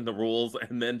appearances and the rules,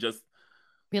 and then just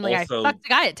being like, also, I fucked a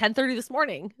guy at 10:30 this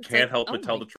morning. Can't help but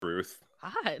tell the truth.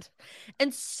 God.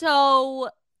 And so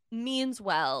means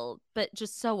well, but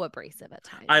just so abrasive at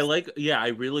times. I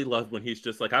really love when he's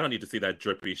just like, I don't need to see that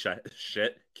drippy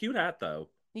shit. Cute hat, though.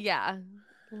 Yeah.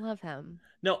 Love him.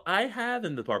 No, I have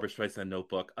in the Barbra Streisand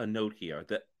notebook a note here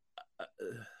that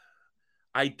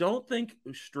I don't think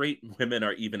straight women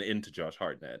are even into Josh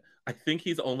Hartnett. I think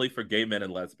he's only for gay men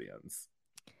and lesbians.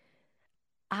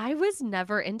 I was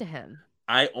never into him.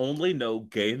 I only know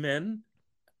gay men,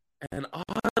 and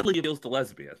oddly appeals to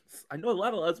lesbians. I know a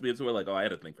lot of lesbians who are like, oh, I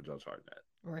had a thing for Josh Hartnett.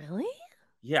 Really?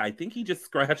 Yeah, I think he just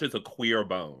scratches a queer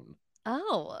bone.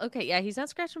 Oh, okay. Yeah, he's not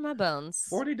scratching my bones.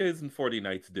 40 Days and 40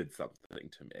 Nights did something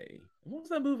to me. What was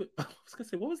that movie? I was going to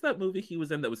say, what was that movie he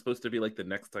was in that was supposed to be like the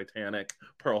next Titanic?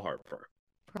 Pearl Harbor.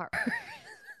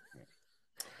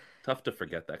 Tough to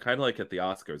forget that. Kind of like at the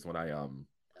Oscars when I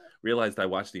realized I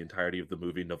watched the entirety of the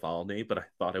movie Navalny, but I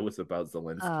thought it was about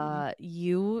Zelensky.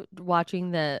 You watching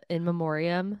the In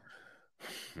Memoriam?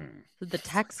 The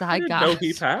text I got. No,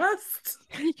 he passed.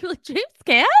 You're like, James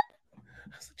Caan?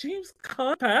 James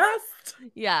Caan passed?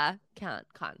 Yeah, Caan.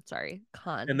 Sorry,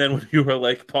 Caan. And then when you were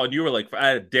like, Paul, you were like,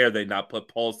 I dare they not put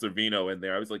Paul Sorvino in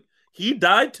there. I was like, he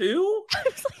died too? I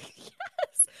was like,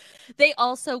 yes. They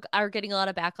also are getting a lot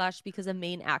of backlash because a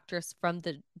main actress from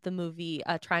the movie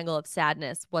Triangle of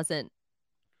Sadness wasn't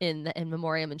in the In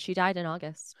Memoriam, and she died in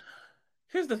August.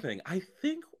 Here's the thing. I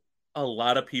think a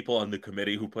lot of people on the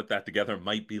committee who put that together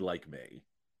might be like me.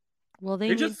 Well,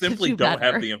 they just simply don't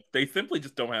have they simply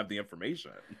just don't have the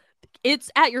information.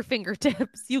 It's at your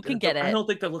fingertips. You can get it. I don't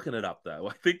think they're looking it up though.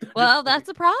 I think that's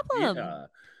a problem.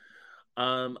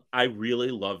 Yeah. I really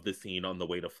love the scene on the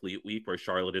way to Fleet Week where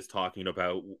Charlotte is talking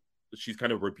about, she's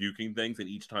kind of rebuking things, and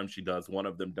each time she does, one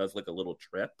of them does like a little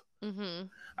trip. Mm-hmm.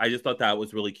 I just thought that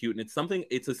was really cute, and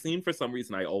it's a scene for some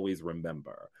reason I always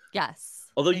remember. Yes.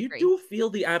 Although you do feel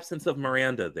the absence of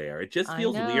Miranda there. It just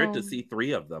feels weird to see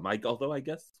three of them. Although I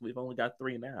guess we've only got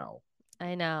 3 now.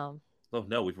 I know. Oh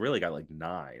no, we've really got like 9,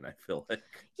 I feel like.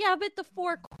 Yeah, but the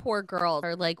 4 core girls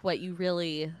are like what you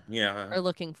really are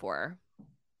looking for.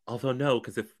 Although no,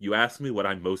 because if you ask me what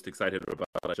I'm most excited about,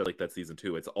 I feel like that season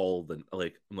 2, it's all the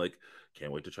I'm like,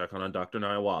 can't wait to check on Dr.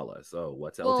 Nia Wallace. Oh,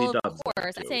 what's LT Dubs? Of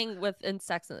course, I'm saying within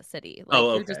Sex and the City.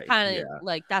 You're just kind of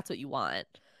like that's what you want.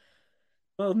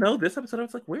 Well, no, this episode I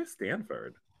was like, where's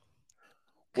Stanford?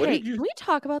 Can we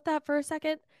talk about that for a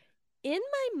second? In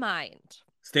my mind,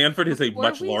 Stanford is a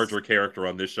much larger character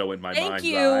on this show in my mind's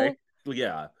eye.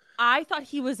 Yeah. I thought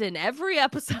he was in every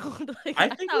episode. I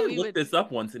think we looked this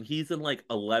up once, and he's in like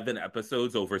 11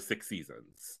 episodes over 6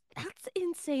 seasons. That's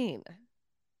insane.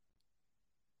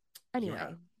 Anyway.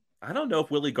 Yeah. I don't know if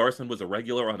Willie Garson was a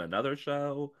regular on another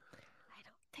show. I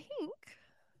don't think.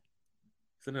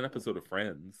 He's in an episode of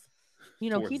Friends. He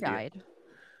died.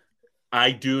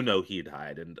 I do know he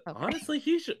died, and honestly,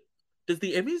 he should. Does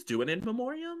the Emmys do an In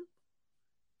Memoriam?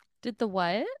 Did the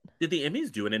what? Did the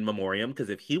Emmys do an In Memoriam? Because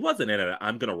if he wasn't in it,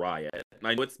 I'm gonna riot.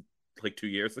 I know it's like 2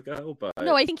 years ago, but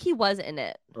no, I think he was in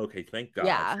it. Okay, thank God.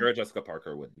 Yeah. Sarah Jessica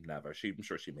Parker would never. I'm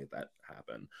sure she made that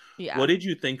happen. Yeah. What did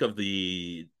you think of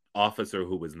the officer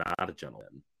who was not a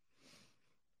gentleman?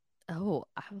 Oh,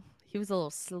 he was a little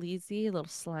sleazy, a little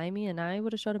slimy, and I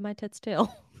would have showed him my tits too.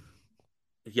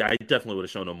 Yeah, I definitely would have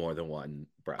shown him more than one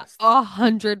breast.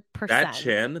 100%. That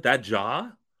chin, that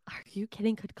jaw. Are you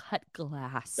kidding? Could cut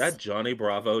glass. That Johnny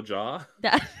Bravo jaw.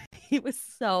 He was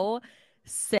so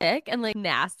sick and like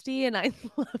nasty, and I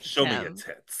loved him. Show me your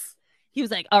tits. He was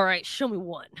like, "All right, show me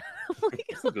one." I'm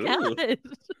like, "Oh God."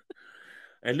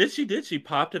 And then she did. She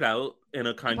popped it out in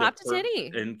a kind of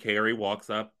titty. And Carrie walks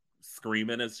up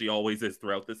screaming as she always is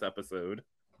throughout this episode.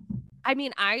 I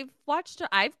mean, I've walked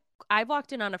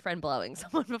in on a friend blowing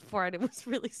someone before, and it was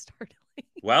really startling.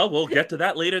 Well, we'll get to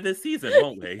that later this season,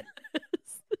 won't we?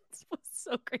 It's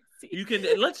So crazy. You can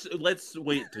let's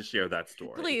wait to share that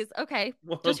story. Please, okay.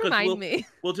 Well, just remind me.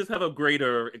 We'll just have a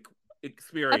greater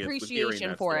experience, appreciation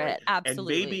with for story. it.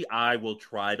 Absolutely. And maybe I will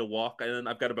try to walk in.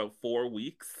 I've got about 4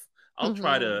 weeks. I'll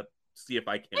try to see if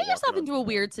I can get yourself into a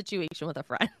weird situation with a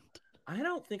friend. I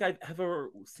don't think I've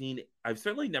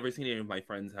certainly never seen any of my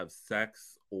friends have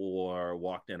sex or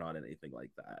walked in on anything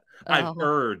like that.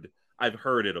 Oh. I've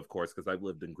heard it, of course, because I've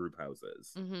lived in group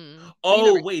houses. Mm-hmm.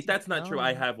 Oh, wait, that's not true.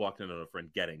 I have walked in on a friend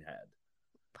getting head.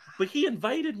 But he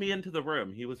invited me into the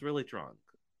room. He was really drunk.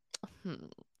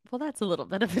 Well, that's a little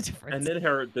bit of a difference. And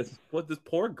then this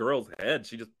poor girl's head,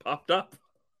 she just popped up.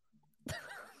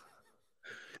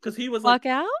 Because he was Walk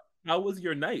out? How was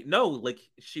your night? No, like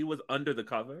she was under the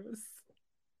covers.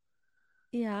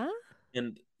 Yeah.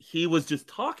 And he was just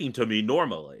talking to me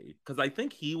normally because I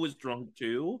think he was drunk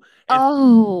too.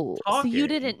 So you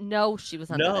didn't know she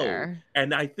was under there.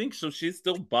 And I think so. She's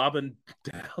still bobbing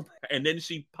down. And then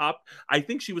she popped. I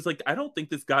think she was like, I don't think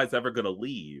this guy's ever going to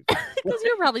leave. Because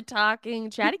you were probably talking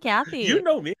chatty Cathy. You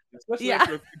know me.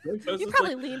 Yeah. You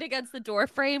probably leaned against the door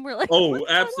frame. We're like, oh,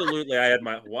 absolutely. I had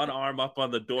my one arm up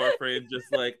on the door frame,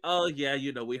 just like, oh, yeah,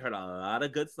 we heard a lot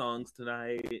of good songs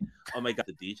tonight. Oh, my God.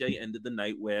 The DJ ended the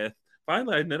night with.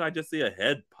 Finally, and then I just see a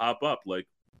head pop up, like.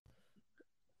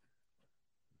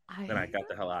 Then I got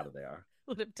the hell out of there.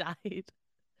 Would have died.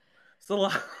 So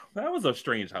that was a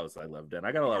strange house I lived in.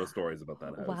 I got a lot of stories about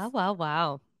that house.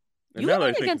 Wow. And you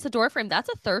leaning against the door frame. That's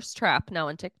a thirst trap now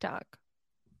on TikTok.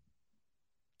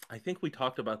 I think we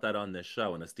talked about that on this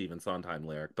show in a Stephen Sondheim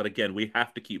lyric. But again, we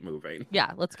have to keep moving.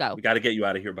 Yeah, let's go. We got to get you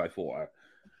out of here by 4.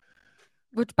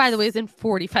 Which, by the way, is in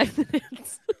 45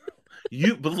 minutes.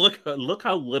 But look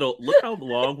how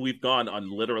long we've gone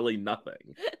on literally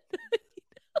nothing.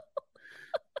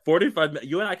 45 minutes.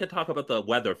 You and I could talk about the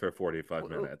weather for 45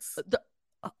 minutes.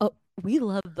 We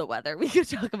love the weather. We could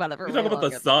talk about it for we talk about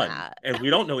the sun, and we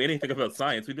don't know anything about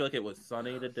science. We'd be like, it was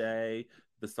sunny today.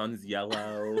 The sun's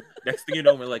yellow. Next thing you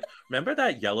know, we're like, remember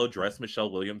that yellow dress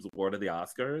Michelle Williams wore to the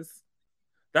Oscars?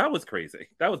 That was crazy.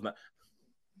 That was not.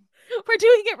 We're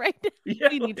doing it right now. Yeah,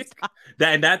 we need to stop.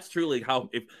 And that's truly how,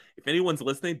 if anyone's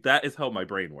listening, that is how my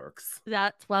brain works.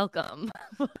 That's welcome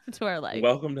to our life.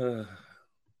 Welcome to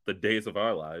the days of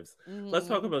our lives. Mm-hmm. Let's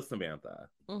talk about Samantha.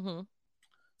 Mm-hmm.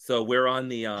 So we're on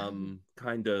the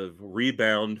kind of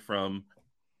rebound from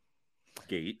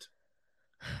Gate,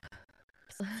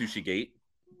 Sushi Gate.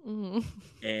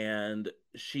 Mm-hmm. And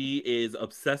she is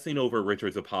obsessing over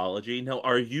Richard's apology. Now,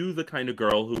 are you the kind of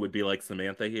girl who would be like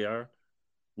Samantha here?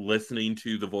 Listening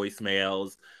to the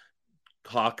voicemails,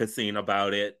 caucusing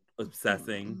about it,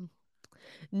 obsessing?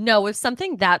 No, if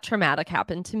something that traumatic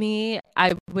happened to me,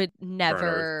 I would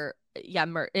never.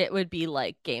 It would be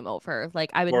like game over.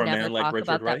 Like I would never talk like Richard,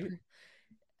 about that.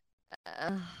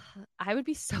 Right? I would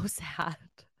be so sad.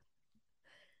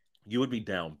 You would be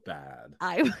down bad.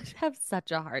 I would have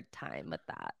such a hard time with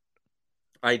that.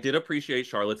 I did appreciate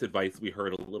Charlotte's advice we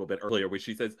heard a little bit earlier, where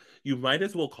she says, you might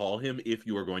as well call him if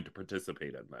you are going to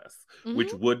participate in this,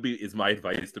 which is my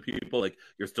advice to people. Like,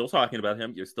 you're still talking about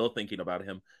him. You're still thinking about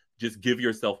him. Just give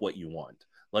yourself what you want.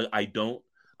 Like,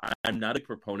 I'm not a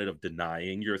proponent of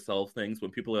denying yourself things when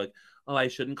people are like, oh, I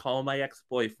shouldn't call my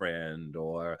ex-boyfriend,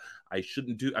 or I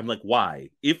shouldn't do. I'm like, why?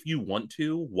 If you want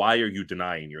to, why are you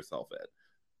denying yourself it?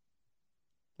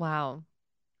 Wow.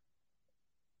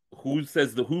 Who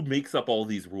makes up all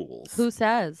these rules? Who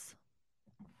says?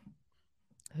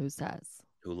 Who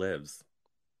lives?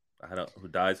 Who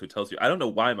dies? Who tells you? I don't know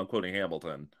why I'm quoting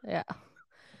Hamilton. Yeah.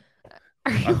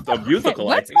 A musical.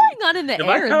 What's going on in the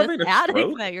air in this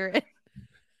attic that you're in?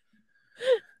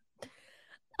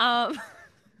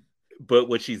 But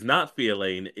what she's not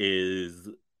feeling is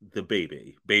the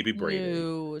baby Brady.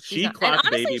 No, she clocked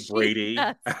honestly, baby Brady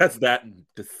as that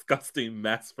disgusting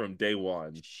mess from day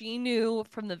one. She knew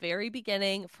from the very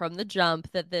beginning, from the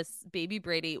jump, that this baby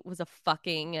Brady was a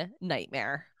fucking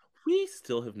nightmare. We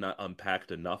still have not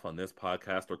unpacked enough on this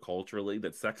podcast or culturally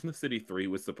that Sex and the City 3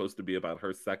 was supposed to be about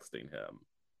her sexting him.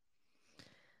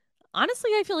 Honestly,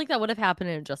 I feel like that would have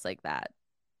happened in Just Like That.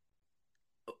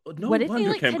 No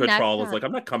wonder Kim Cattrall was like,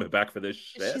 I'm not coming back for this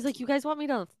shit. She's like, you guys want me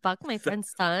to fuck my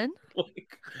friend's son?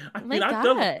 Like, I've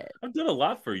done a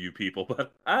lot for you people,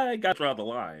 but I got to draw the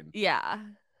line. Yeah.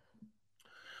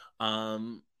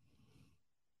 Well,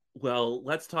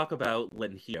 let's talk about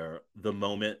the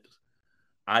moment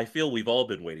I feel we've all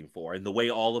been waiting for, and the way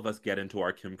all of us get into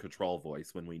our Kim Cattrall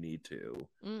voice when we need to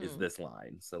is this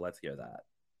line. So let's hear that.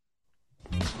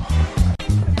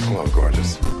 Hello,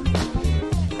 gorgeous.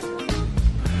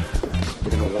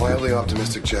 In a wildly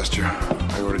optimistic gesture,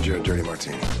 I ordered you a dirty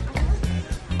martini.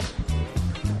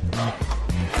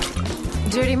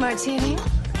 Dirty martini?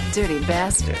 Dirty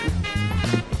bastard.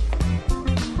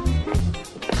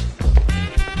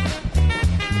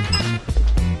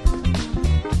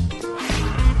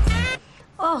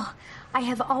 Oh, I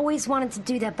have always wanted to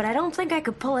do that, but I don't think I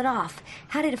could pull it off.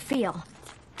 How did it feel?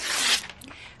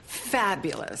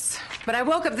 Fabulous. But I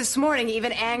woke up this morning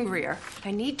even angrier.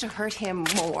 I need to hurt him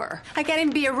more. I can't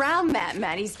even be around that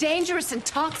man. He's dangerous and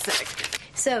toxic.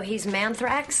 So he's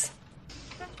Manthrax?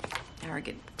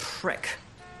 Arrogant prick.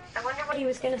 I wonder what he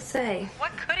was going to say.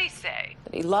 What could he say?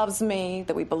 That he loves me,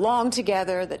 that we belong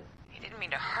together, that he didn't mean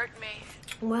to hurt me.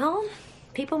 Well,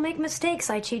 people make mistakes.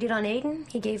 I cheated on Aiden.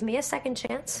 He gave me a second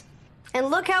chance. And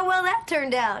look how well that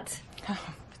turned out.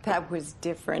 That was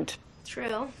different.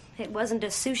 True. It wasn't a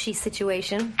sushi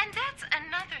situation. And that's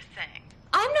another thing.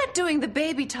 I'm not doing the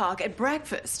baby talk at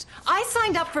breakfast. I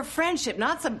signed up for friendship,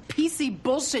 not some PC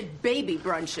bullshit baby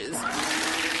brunches.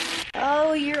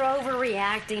 Oh, you're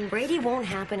overreacting. Brady won't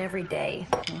happen every day.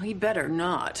 Well, he better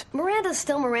not. Miranda's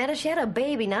still Miranda. She had a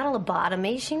baby, not a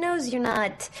lobotomy. She knows you're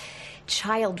not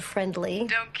child-friendly.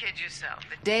 Don't kid yourself.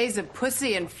 The days of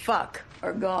pussy and fuck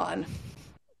are gone.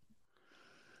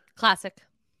 Classic.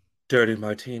 Dirty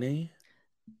martini,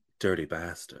 dirty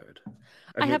bastard.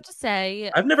 I have to say,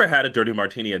 I've never had a dirty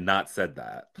martini and not said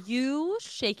that. You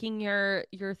shaking your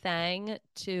thing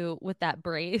with that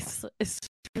brace is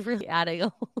really adding a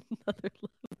whole nother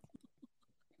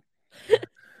level.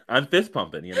 I'm fist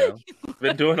pumping, you know.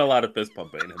 Been doing a lot of fist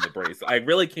pumping in the brace. I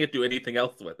really can't do anything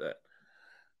else with it.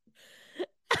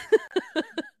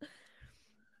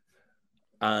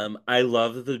 I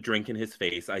love the drink in his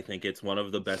face. I think it's one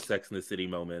of the best Sex in the City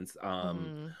moments.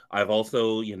 I've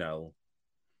also,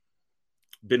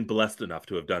 been blessed enough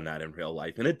to have done that in real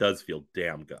life, and it does feel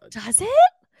damn good. Does it?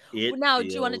 Do you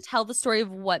want to tell the story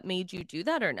of what made you do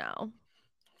that or no?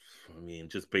 I mean,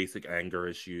 just basic anger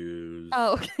issues.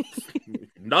 Oh, okay.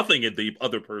 Nothing the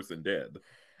other person did.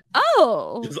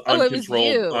 Oh, just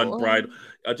uncontrolled, unbridled,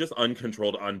 just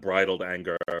uncontrolled, unbridled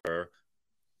anger.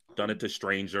 Done it to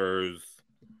strangers.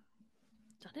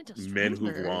 Men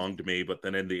who've wronged me, but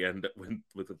then in the end,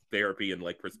 with the therapy and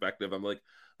perspective, I'm like,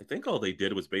 I think all they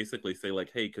did was basically say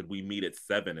hey, could we meet at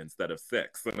 7 instead of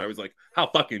 6? And I was like, how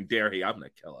fucking dare he? I'm gonna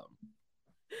kill him.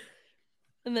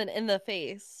 And then in the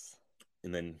face.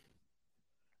 And then,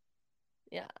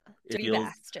 yeah, dirty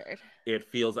bastard. It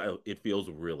feels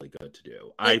really good to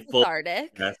do. It's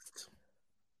cathartic.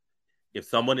 If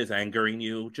someone is angering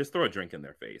you, just throw a drink in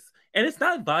their face, and it's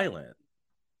not violent.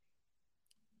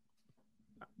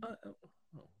 I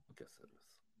guess it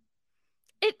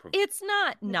is. It's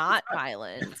not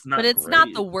violent, but it's not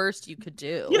the worst you could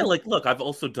do. Yeah, look, I've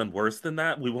also done worse than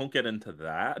that. We won't get into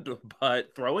that,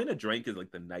 but throwing a drink is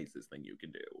the nicest thing you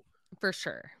can do. For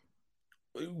sure.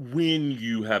 When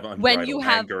you have unbridled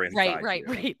anger inside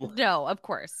right. No, of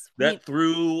course.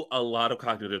 Through a lot of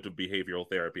cognitive behavioral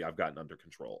therapy, I've gotten under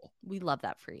control. We love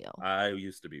that for you. I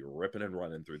used to be ripping and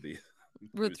running through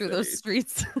those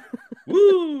streets.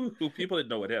 Woo! People didn't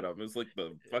know what hit him. It was like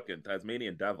the fucking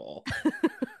Tasmanian devil.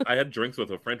 I had drinks with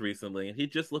a friend recently, and he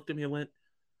just looked at me and went,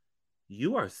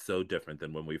 "You are so different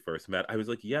than when we first met." I was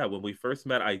like, "Yeah, when we first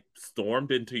met, I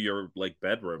stormed into your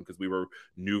bedroom because we were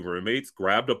new roommates,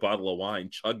 grabbed a bottle of wine,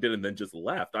 chugged it, and then just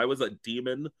left. I was a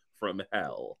demon from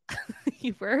hell."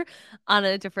 You were on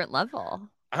a different level.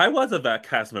 I was a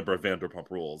cast member of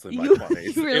Vanderpump Rules in my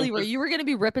 20s. You really were. You were going to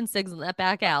be ripping cigs in that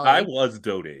back alley. I was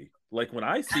Dodie. When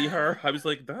I see her, I was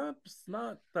like, that's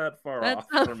not that far off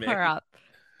for me.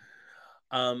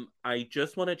 I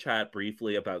just want to chat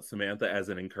briefly about Samantha as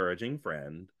an encouraging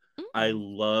friend. Mm-hmm. I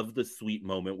love the sweet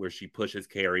moment where she pushes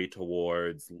Carrie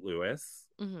towards Lewis.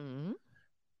 Mm-hmm.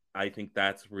 I think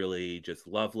that's really just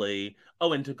lovely.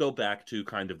 Oh, and to go back to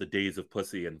kind of the days of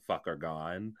pussy and fuck are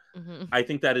gone. Mm-hmm. I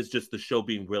think that is just the show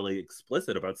being really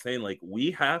explicit about saying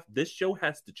this show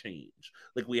has to change.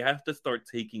 We have to start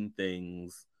taking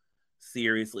things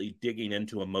seriously, digging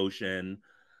into emotion,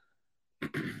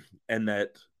 and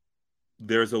that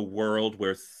there's a world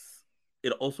where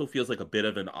it also feels like a bit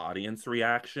of an audience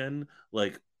reaction.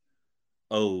 We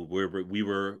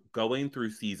were going through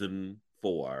season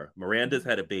 4. Miranda's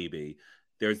had a baby.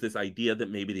 There's this idea that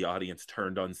maybe the audience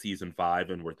turned on season 5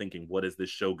 and we're thinking, what is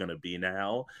this show going to be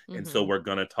now? Mm-hmm. And so we're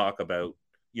going to talk about,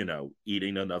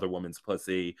 eating another woman's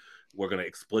pussy. We're going to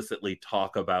explicitly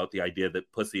talk about the idea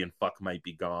that pussy and fuck might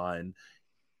be gone.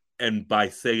 And by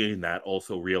saying that,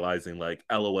 also realizing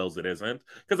LOLs, it isn't.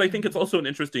 Because I think it's also an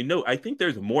interesting note. I think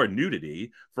there's more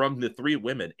nudity from the 3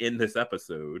 women in this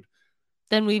episode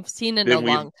than we've seen in a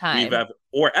long time.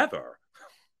 Or ever.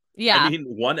 Yeah. I mean,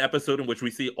 one episode in which we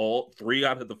see all 3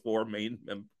 out of the 4 main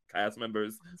cast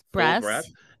members'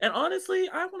 breasts. And honestly,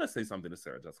 I want to say something to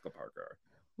Sarah Jessica Parker.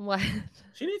 What?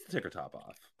 She needs to take her top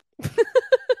off.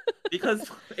 Because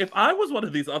if I was one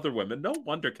of these other women, no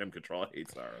wonder Kim Cattrall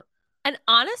hates her. And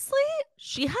honestly,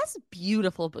 she has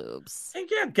beautiful boobs. And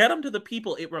yeah, get them to the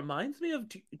people. It reminds me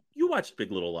of... You watched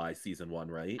Big Little Lies season 1,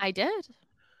 right? I did.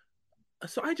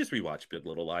 So I just rewatched Big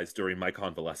Little Lies during my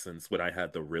convalescence when I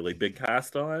had the really big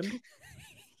cast on.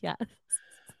 Yes.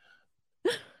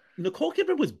 Nicole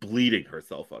Kidman was bleeding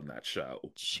herself on that show.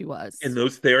 She was. In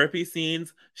those therapy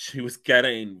scenes, she was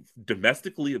getting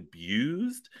domestically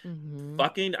abused,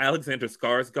 fucking Alexander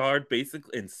Skarsgård,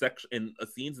 basically in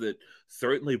scenes that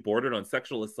certainly bordered on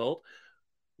sexual assault.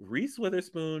 Reese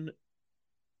Witherspoon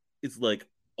is like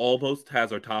almost has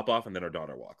her top off, and then her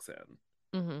daughter walks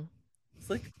in. It's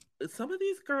like some of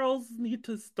these girls need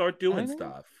to start doing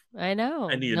stuff. I know.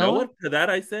 And you know what? To that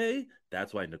I say,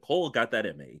 that's why Nicole got that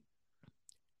Emmy.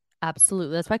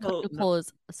 Absolutely. That's why Nicole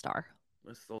is a star.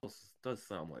 This does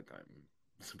sound like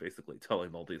I'm basically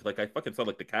telling all these. Like, I fucking sound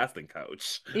like the casting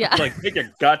coach. Yeah. Like, take your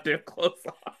goddamn clothes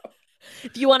off.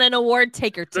 If you want an award,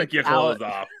 take your Take your clothes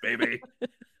off, baby.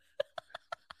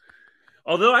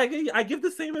 Although I give the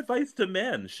same advice to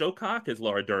men. Show cock, as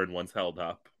Laura Dern once held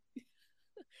up.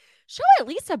 Show at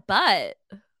least a butt.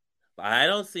 I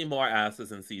don't see more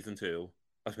asses in season 2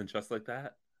 of And Just Like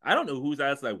That. I don't know whose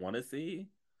ass I want to see.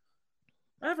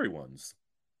 Everyone's.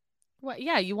 What?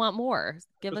 Yeah, you want more.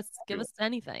 Give us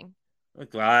anything.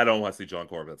 Like, I don't want to see John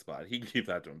Corbett's butt. He can keep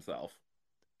that to himself.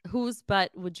 Whose butt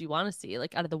would you want to see?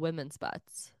 Like, out of the women's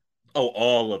butts? Oh,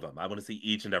 all of them. I want to see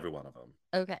each and every one of them.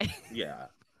 Okay. Yeah.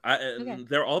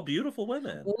 They're all beautiful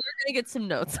women. We're going to get some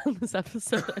notes on this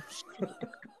episode, I'm sure.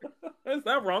 Is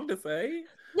that wrong to say?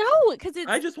 No, because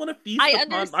I just want to feast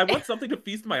I want something to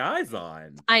feast my eyes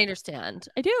on. I understand.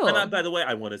 I do. And by the way,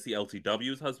 I want to see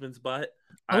LTW's husband's butt.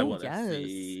 I want to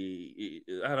see...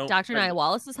 Dr. Nia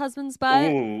Wallace's husband's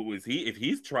butt. Oh, if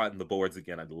he's trotting the boards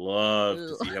again, I'd love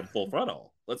to see him full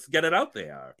frontal. Let's get it out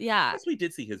there. Yeah. Yes, we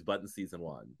did see his butt in season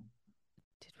 1.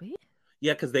 Did we?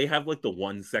 Yeah, because they have like the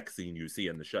one sex scene you see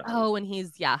in the show. Oh, and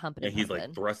he's humping. And he's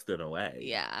like thrusting away.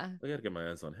 Yeah. I gotta get my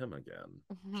eyes on him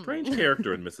again. Strange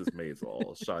character in Mrs.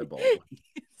 Maisel, Shy Baldwin.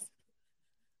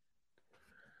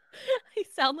 I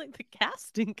sound like the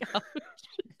casting couch.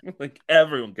 Like,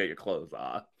 everyone get your clothes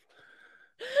off.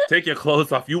 Take your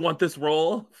clothes off. You want this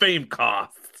role? Fame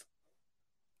costs.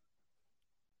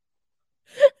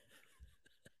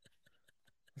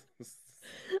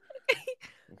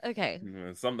 Okay.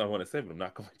 Something I want to say, but I'm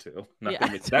not going to. I'm not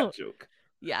going to make that joke.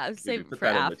 Yeah, I'm saving it for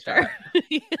after.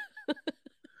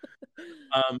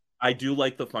 I do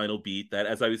like the final beat that,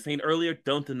 as I was saying earlier,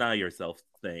 don't deny yourself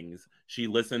things. She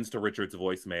listens to Richard's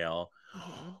voicemail.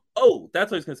 Oh, that's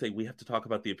what I was going to say. We have to talk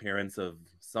about the appearance of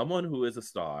someone who is a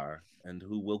star and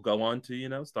who will go on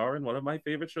to, star in one of my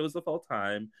favorite shows of all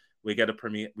time. We get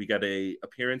a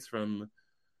appearance from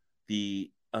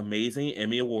the amazing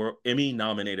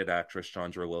Emmy-nominated actress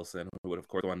Chandra Wilson, who would, of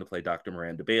course, go on to play Dr.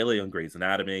 Miranda Bailey on Grey's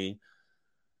Anatomy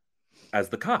as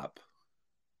the cop.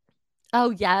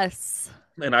 Oh, yes.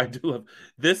 And I do love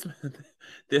this.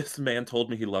 This man told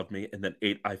me he loved me, and then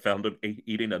I found him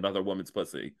eating another woman's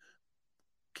pussy.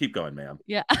 Keep going, ma'am.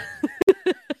 Yeah.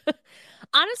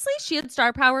 Honestly, she had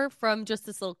star power from just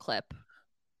this little clip.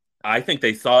 I think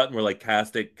they saw it and were like,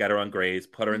 cast it, get her on Grey's,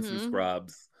 put her in some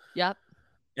scrubs. Yep.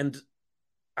 And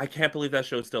I can't believe that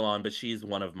show's still on, but she's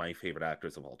one of my favorite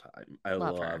actors of all time. I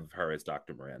love her as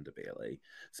Dr. Miranda Bailey.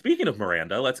 Speaking of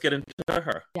Miranda, let's get into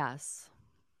her. Yes.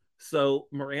 So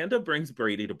Miranda brings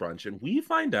Brady to brunch, and we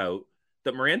find out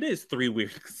that Miranda is 3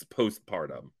 weeks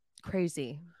postpartum.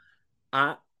 Crazy.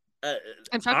 I'm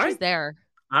shocked she's there.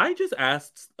 I just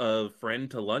asked a friend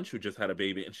to lunch who just had a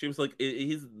baby, and she was like,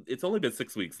 "It's only been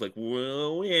 6 weeks. Like,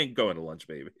 well, we ain't going to lunch,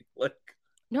 baby." Like,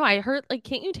 no, I heard like,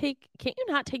 can't you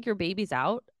not take your babies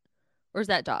out, or is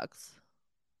that dogs?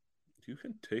 You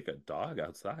can take a dog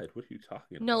outside. What are you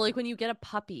talking about? No, like when you get a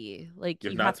puppy, like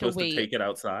you're you not have supposed to wait. To take it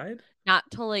outside. Not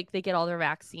till like they get all their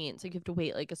vaccines. Like you have to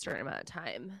wait like a certain amount of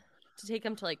time to take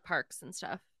them to like parks and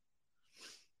stuff.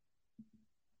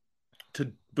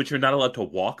 But you're not allowed to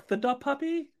walk the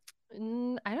puppy?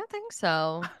 I don't think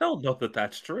so. I don't know that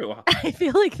that's true. I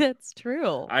feel like that's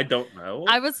true. I don't know.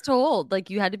 I was told like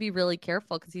you had to be really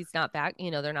careful because he's not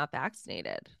they're not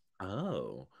vaccinated.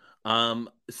 Oh.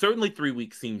 Certainly 3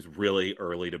 weeks seems really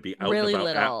early to be out really and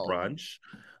about little. At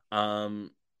brunch.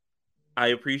 I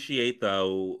appreciate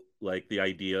though, like the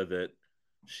idea that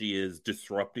she is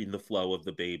disrupting the flow of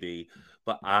the baby.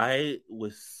 But I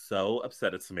was so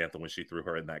upset at Samantha when she threw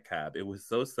her in that cab. It was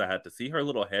so sad to see her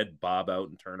little head bob out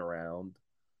and turn around.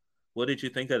 What did you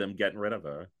think of them getting rid of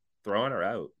her? Throwing her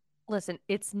out? Listen,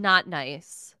 it's not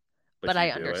nice, but I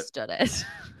understood it.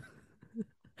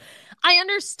 I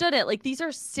understood it. Like, these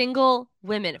are single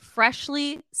women,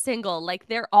 freshly single. Like,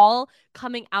 they're all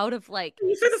coming out of, like...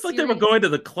 You said it's like they were going to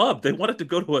the club. They wanted to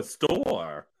go to a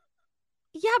store.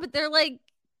 Yeah, but they're like,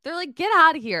 get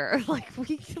out of here.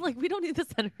 We don't need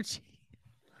this energy.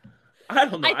 I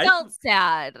don't know. I felt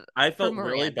sad. I felt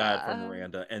really bad for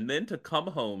Miranda. And then to come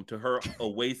home to her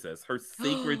oasis, her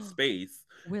sacred space,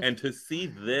 and to see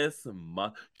this,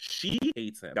 she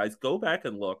hates him. Guys, go back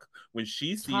and look. When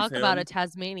she sees him... Talk about a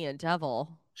Tasmanian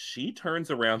devil. She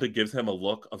turns around and gives him a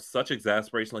look of such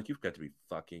exasperation, like, you've got to be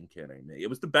fucking kidding me. It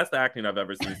was the best acting I've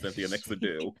ever seen Cynthia Nixon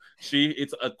do.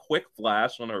 It's a quick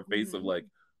flash on her face of like,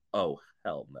 oh,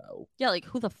 hell no. Yeah, like,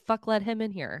 who the fuck let him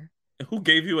in here? Who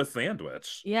gave you a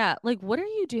sandwich? Yeah, like, what are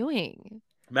you doing?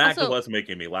 Magda was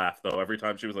making me laugh, though. Every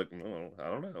time she was like, oh, I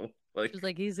don't know. Like, she's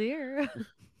like, he's here.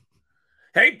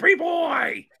 Hey,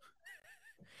 B-boy!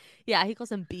 Yeah, he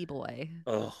calls him B-boy.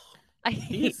 Oh,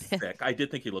 he's sick. I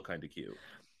did think he looked kind of cute.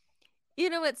 You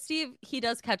know what, Steve? He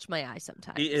does catch my eye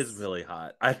sometimes. He is really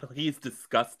hot. He's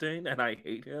disgusting, and I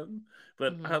hate him.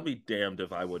 But I'll be damned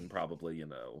if I wouldn't probably,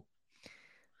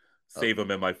 save him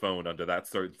in my phone under that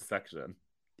certain section.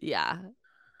 Yeah,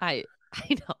 I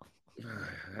know.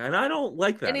 And I don't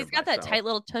like that. And he's got that tight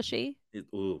little tushy.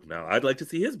 Ooh, no, I'd like to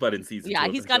see his butt in season 2. Yeah,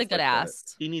 he's got a good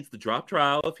ass. He needs to drop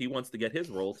trowel if he wants to get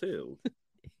his role too.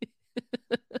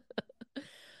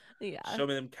 Yeah. Show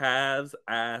me them calves,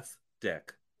 ass,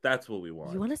 dick. That's what we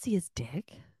want. You want to see his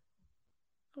dick?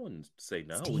 I wouldn't say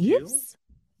no. Steve's?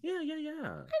 Would you? Yeah. I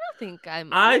don't think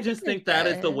I just think that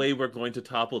is the way we're going to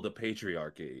topple the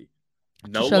patriarchy.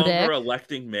 No longer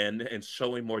electing men and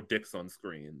showing more dicks on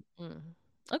screen.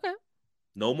 Okay.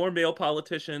 No more male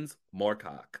politicians, more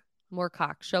cock. More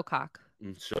cock. Show cock.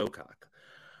 Show cock.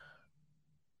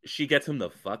 She gets him the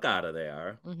fuck out of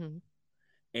there. Mm-hmm.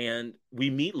 And we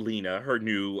meet Lena, her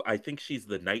new, I think she's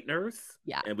the night nurse.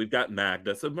 Yeah. And we've got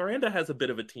Magda. So Miranda has a bit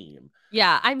of a team.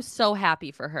 Yeah, I'm so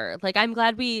happy for her. Like, I'm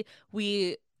glad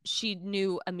she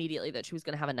knew immediately that she was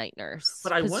going to have a night nurse.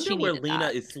 But I wonder where Lena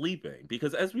is sleeping.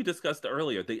 Because as we discussed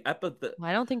earlier, well,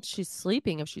 I don't think she's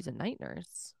sleeping if she's a night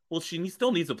nurse. Well, she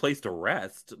still needs a place to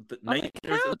rest.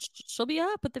 She'll be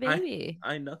up with the baby.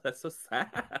 I know, that's so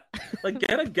sad. Like,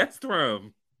 get a guest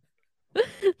room.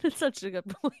 That's such a good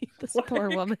point. This poor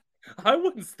woman. I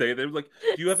wouldn't stay there. Like,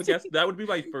 do you have a guest? That would be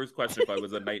my first question if I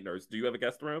was a night nurse. Do you have a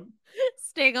guest room?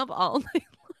 Staying up all night.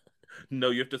 No,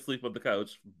 you have to sleep on the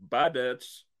couch. Bye,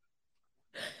 bitch.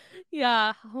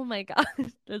 Yeah. Oh my God.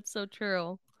 That's so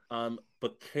true.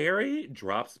 But Carrie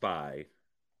drops by.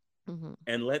 Mm-hmm.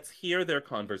 And let's hear their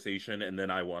conversation, and then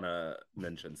I want to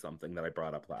mention something that I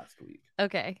brought up last week.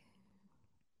 Okay.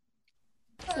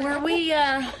 Were we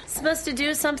supposed to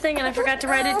do something and I forgot to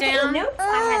write it down? Nope. I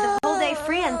had the whole day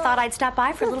free and thought I'd stop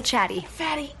by for a little chatty.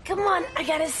 Fatty, come on, I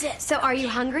gotta sit. So are you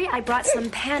hungry? I brought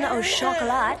some pain au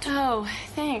chocolat. Oh,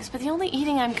 thanks. But the only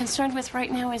eating I'm concerned with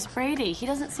right now is Brady. He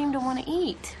doesn't seem to want to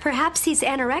eat. Perhaps he's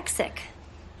anorexic.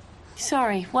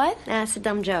 Sorry, what? That's a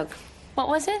dumb joke. What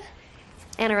was it?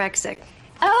 Anorexic.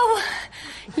 Oh,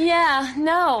 yeah,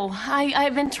 no.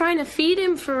 I've been trying to feed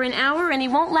him for an hour and he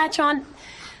won't latch on.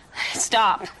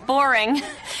 Stop. Boring.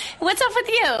 What's up with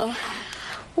you?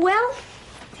 Well,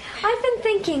 I've been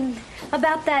thinking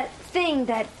about that thing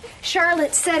that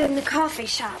Charlotte said in the coffee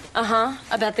shop. Uh-huh.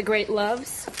 About the great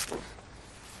loves.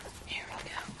 Here we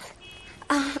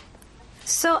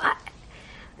go.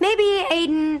 Maybe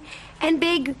Aiden and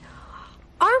Big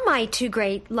are my two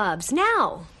great loves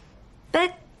now.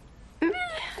 But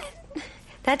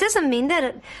that doesn't mean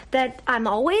that I'm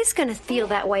always going to feel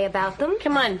that way about them.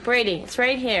 Come on, Brady. It's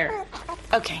right here.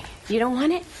 Okay. You don't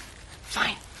want it?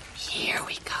 Fine. Here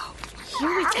we go.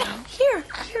 Here we go. Here.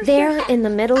 There in the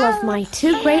middle of my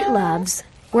two great loves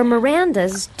were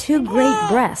Miranda's two great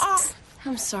breasts.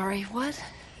 I'm sorry, what?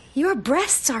 Your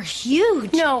breasts are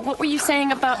huge. No, what were you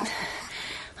saying about...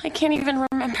 I can't even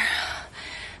remember.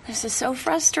 This is so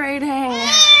frustrating.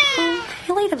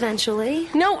 You'll eat eventually.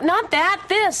 No, not that.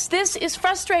 This is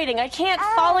frustrating. I can't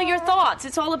follow your thoughts.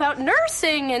 It's all about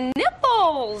nursing and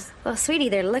nipples. Well, sweetie,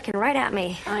 they're looking right at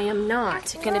me. I am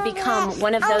not going to become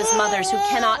one of those mothers who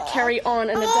cannot carry on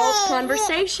an adult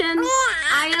conversation.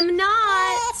 I am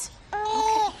not.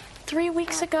 Okay. 3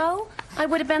 weeks ago, I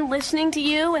would have been listening to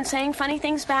you and saying funny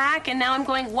things back, and now I'm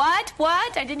going, what?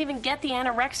 What? I didn't even get the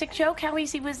anorexic joke. How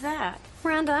easy was that?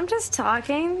 Miranda, I'm just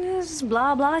talking. It's just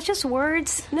blah, blah. It's just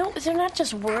words. No, they're not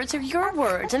just words. They're your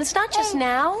words. And it's not just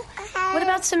now. What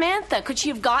about Samantha? Could she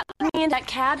have gotten me in that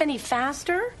cab any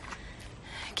faster?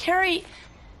 Carrie,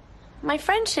 my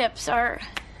friendships are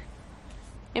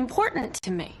important to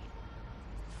me.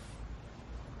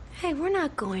 Hey, we're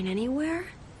not going anywhere.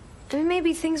 I mean,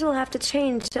 maybe things will have to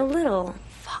change a little.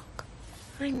 Fuck.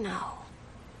 I know.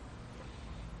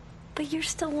 But you're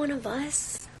still one of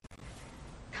us.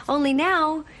 Only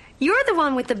now, you're the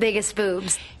one with the biggest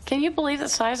boobs. Can you believe the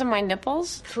size of my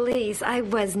nipples? Please, I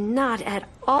was not at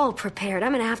all prepared.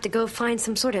 I'm gonna have to go find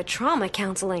some sort of trauma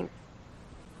counseling.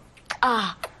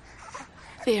 Ah,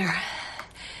 there.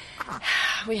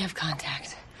 We have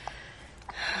contact.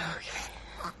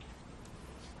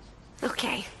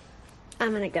 Okay,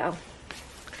 I'm gonna go. I'll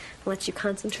let you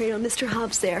concentrate on Mr.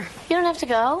 Hobbs there. You don't have to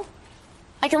go.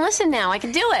 I can listen now. I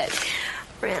can do it.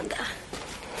 Miranda,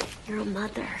 you're a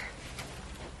mother.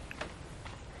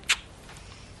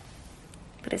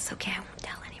 But it's okay, I won't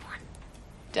tell anyone.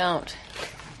 Don't.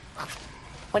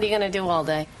 What are you gonna do all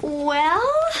day? Well,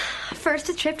 first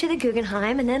a trip to the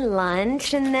Guggenheim, and then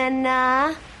lunch, and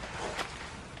then,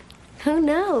 who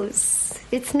knows?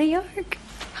 It's New York.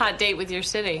 Hot date with your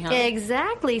city, huh?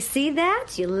 Exactly. See that?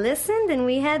 You listened, and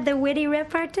we had the witty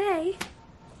repartee.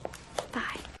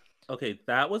 Bye. Okay,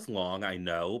 that was long, I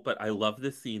know, but I love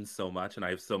this scene so much, and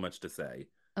I have so much to say.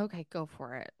 Okay, go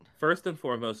for it. First and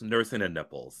foremost, Nursing and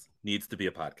Nipples needs to be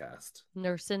a podcast.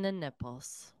 Nursing and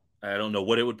Nipples. I don't know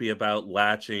what it would be about,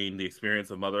 latching, the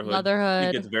experience of motherhood. Motherhood. I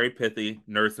think it's very pithy.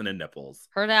 Nursing and Nipples.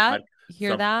 Heard that?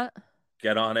 Hear that?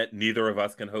 Get on it. Neither of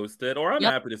us can host it, or I'm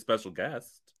happy to special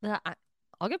guest.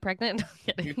 I'll get pregnant.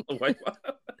 No, kidding.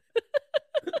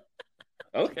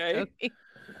 Okay.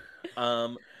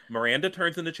 Miranda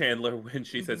turns into Chandler when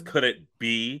she says, could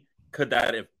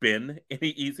that have been any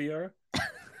easier?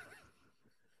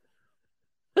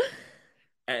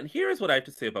 And here's what I have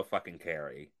to say about fucking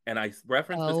Carrie. And I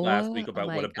referenced this last week about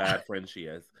what a bad friend she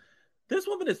is. This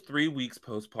woman is 3 weeks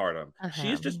postpartum. She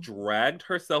has just dragged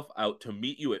herself out to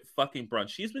meet you at fucking brunch.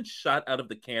 She's been shot out of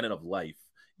the canon of life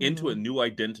into a new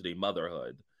identity,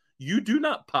 motherhood. You do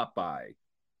not pop by.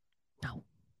 No.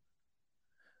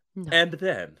 And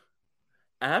then,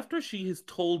 after she has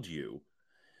told you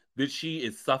that she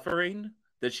is suffering,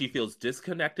 that she feels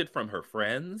disconnected from her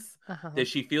friends, that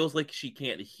she feels like she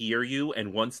can't hear you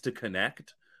and wants to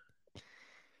connect,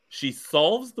 she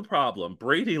solves the problem.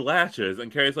 Brady latches,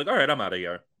 and Carrie's like, all right, I'm out of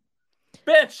here.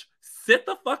 Bitch, sit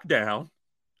the fuck down.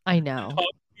 I know.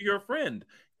 Talk to your friend.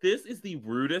 This is the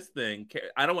rudest thing.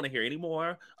 I don't want to hear any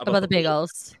more about the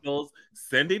bagels.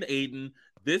 Sending Aiden.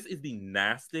 This is the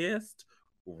nastiest,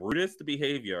 rudest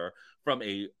behavior from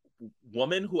a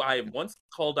woman who I have once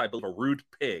called, I believe, a rude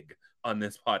pig on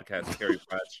this podcast, Carrie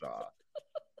Bradshaw.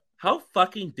 How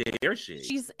fucking dare she?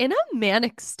 She's in a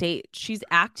manic state. She's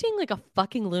acting like a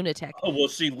fucking lunatic. Oh, well,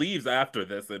 she leaves after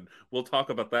this, and we'll talk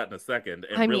about that in a second,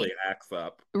 and really acts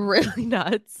up. Really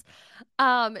nuts.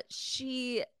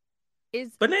 She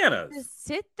is bananas. To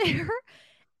sit there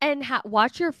and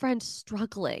watch your friend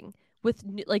struggling with,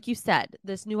 like you said,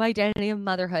 this new identity of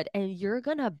motherhood, and you're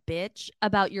gonna bitch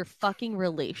about your fucking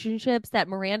relationships that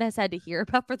Miranda has had to hear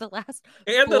about for the last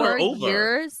 4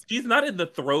 years. She's not in the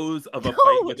throes of a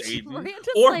fight with Aiden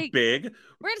or Big.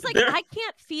 Miranda's like, I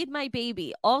can't feed my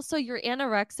baby. Also, your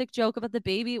anorexic joke about the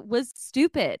baby was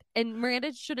stupid, and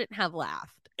Miranda shouldn't have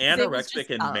laughed. Anorexic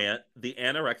and the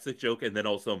anorexic joke, and then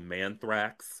also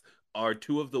Manthrax are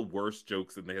two of the worst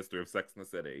jokes in the history of Sex and the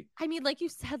City. I mean, like you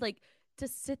said, like, to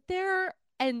sit there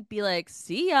and be like,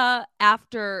 see ya,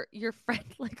 after your friend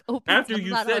like opens after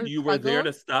you said you were there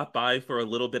to stop by for a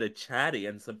little bit of chatty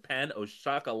and some pan au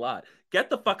chocolat. Get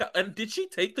the fuck out. And did she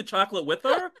take the chocolate with her?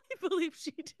 I believe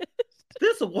she did.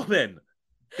 This woman.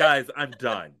 Guys, I'm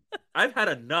done. I've had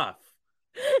enough.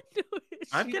 No,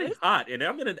 I'm getting hot, and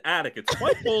I'm in an attic. It's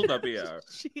quite cold up here.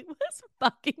 She was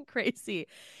fucking crazy.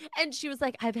 And she was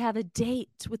like, I've had a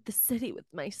date with the city with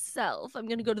myself. I'm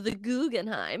going to go to the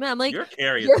Guggenheim. I'm like, your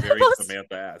Carrie is very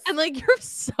Samantha ass. I'm like, you're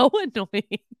so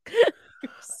annoying.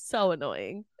 You're so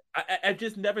annoying. I've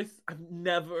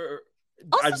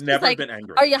never been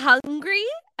angry. Are you hungry?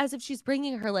 As if she's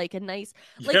bringing her like a nice,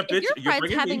 like, if bitch, your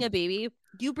friend's having a baby,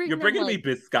 you're bringing me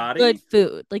biscotti, good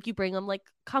food. Like, you bring them like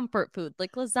comfort food,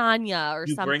 like lasagna or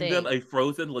something. You bring them a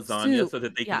frozen lasagna so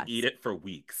that they can eat it for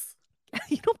weeks.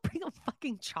 You don't bring them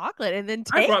fucking chocolate and then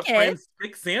I brought friends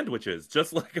steak sandwiches,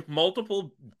 just like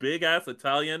multiple big ass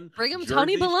Italian. Bring them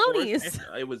Tony Baloney's.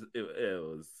 It was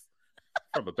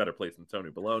from a better place than Tony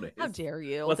Baloney's. How dare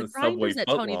you? It wasn't the grinders Subway at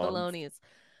Tony Baloney's.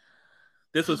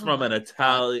 This was from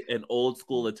an old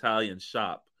school Italian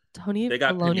shop. They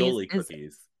got cannoli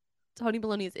cookies. Tony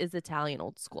Baloney's is Italian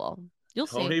old school. You'll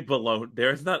see. Tony Baloney.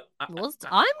 There's not. I'm going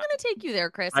to take you there,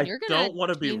 Chris. And you're gonna don't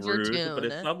want to be rude, but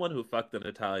as someone who fucked an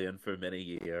Italian for many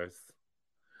years,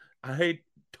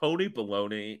 Tony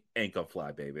Baloney ain't gonna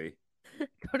fly, baby.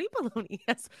 Tony Baloney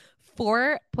has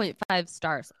 4.5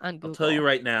 stars on Google. I'll tell you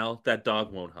right now, that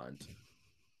dog won't hunt.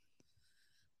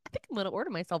 I think I'm going to order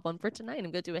myself one for tonight.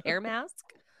 I'm going to do a hair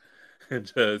mask. And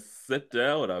just sit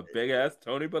down with a big-ass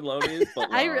Tony Baloney's foot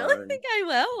I really think I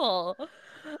will.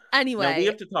 Anyway. Now, we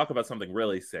have to talk about something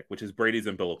really sick, which is Brady's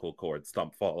umbilical cord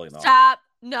falling off. Stop.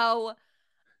 No.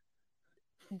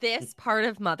 This part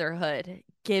of motherhood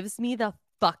gives me the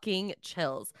fucking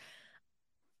chills.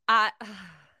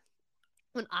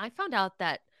 When I found out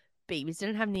that babies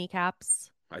didn't have kneecaps.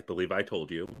 I believe I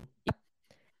told you.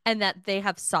 And that they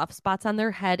have soft spots on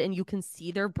their head and you can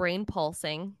see their brain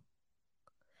pulsing.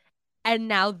 And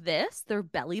now their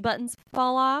belly buttons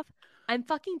fall off. I'm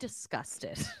fucking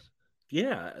disgusted.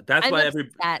 Yeah, that's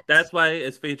why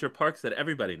as Phaedra Park said,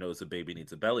 everybody knows a baby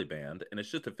needs a belly band, and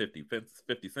it's just a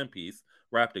 50-cent piece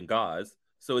wrapped in gauze,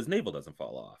 so his navel doesn't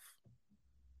fall off.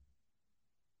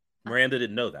 Miranda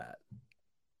didn't know that.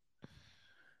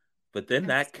 But then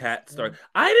that cat started.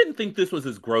 I didn't think this was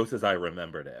as gross as I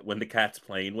remembered it when the cat's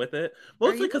playing with it.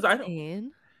 Mostly because I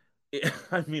don't.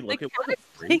 I mean, look, it wasn't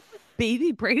playing with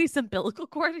baby Brady's umbilical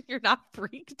cord and you're not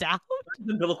freaked out? His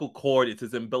umbilical cord, it's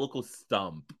his umbilical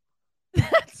stump.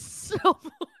 That's so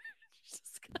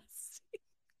disgusting.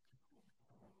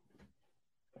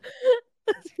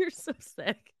 You're so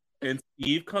sick. And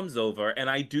Steve comes over, and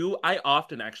I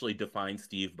often actually define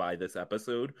Steve by this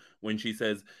episode when she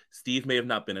says Steve may have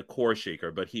not been a core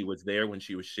shaker, but he was there when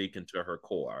she was shaken to her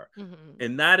core. Mm-hmm.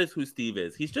 And that is who Steve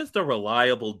is. He's just a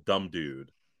reliable dumb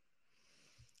dude.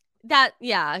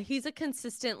 He's a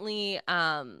consistently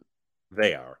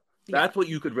there. That's what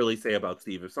you could really say about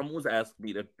Steve. If someone was asked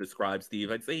me to describe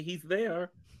Steve, I'd say he's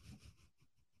there.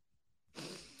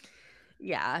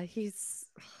 Yeah, he's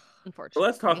unfortunate. So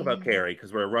let's talk about Carrie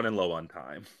because we're running low on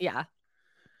time. Yeah.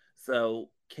 So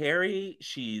Carrie,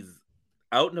 she's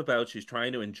out and about. She's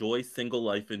trying to enjoy single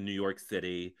life in New York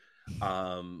City.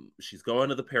 She's going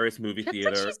to the Paris movie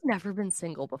theater. Like she's never been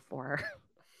single before.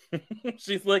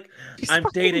 She's like, I'm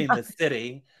dating the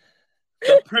city.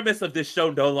 The premise of this show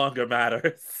no longer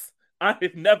matters.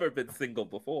 I've never been single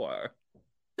before.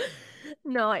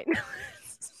 No, I know.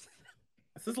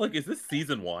 Is this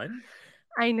season 1?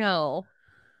 I know.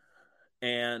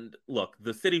 And look,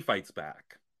 the city fights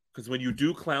back. Because when you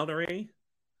do clownery,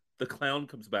 the clown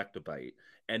comes back to bite.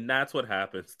 And that's what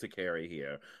happens to Carrie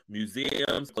here.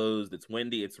 Museums closed, it's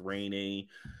windy, it's rainy.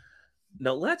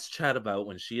 Now let's chat about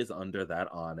when she is under that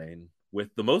awning with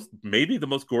maybe the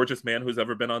most gorgeous man who's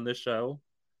ever been on this show.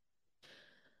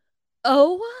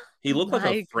 Oh, he looked like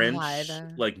a French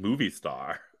movie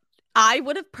star. I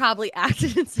would have probably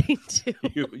acted insane too.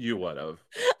 You would have.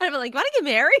 I'd be like, "Want to get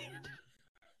married?"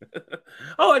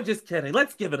 Oh, I'm just kidding.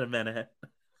 Let's give it a minute.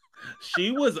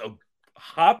 She was a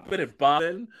hopping and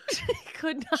bobbing.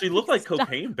 She looked like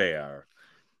Cocaine Bear.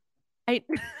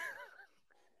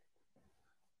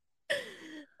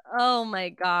 Oh my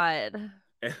god.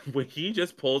 And when he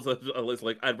just pulls a list,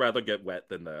 like, I'd rather get wet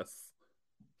than this.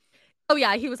 Oh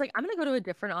yeah, he was like, I'm gonna go to a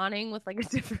different awning with a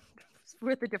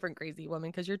different crazy woman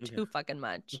because you're too fucking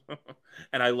much.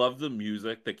 And I love the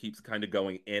music that keeps kind of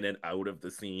going in and out of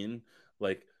the scene.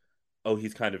 Like, oh,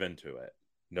 he's kind of into it.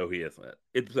 No, he isn't.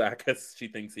 It's because she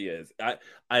thinks he is.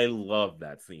 I love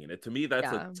that scene. To me,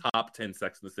 that's a top 10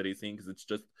 Sex and the City scene because it's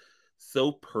just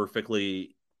so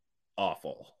perfectly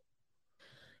awful.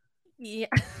 Yeah.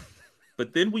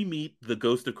 But then we meet the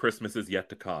ghost of Christmas is yet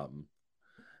to come.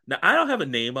 Now, I don't have a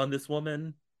name on this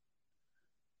woman.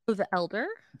 Oh, the elder?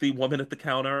 The woman at the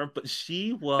counter, but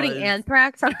she was... putting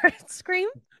anthrax on her ice cream?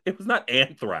 It was not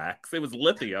anthrax. It was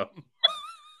lithium.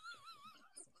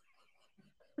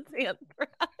 It's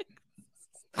anthrax.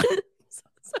 So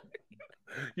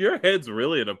sorry. Your head's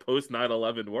really in a post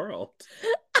 9/11 world.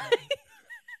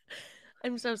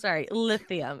 I'm so sorry.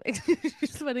 Lithium.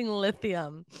 She's putting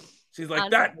lithium. She's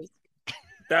like,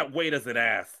 that weight is an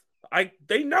ass.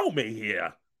 They know me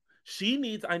here.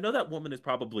 I know that woman is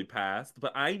probably passed,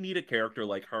 but I need a character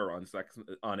like her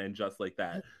on And Just Like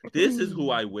That. This is who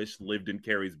I wish lived in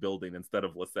Carrie's building instead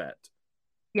of Lisette.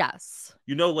 Yes.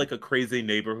 You know, like a crazy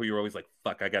neighbor who you're always like,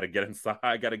 fuck, I gotta get inside.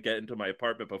 I gotta get into my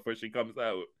apartment before she comes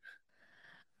out.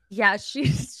 Yeah,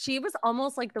 she was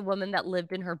almost like the woman that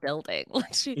lived in her building.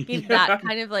 Like she gave that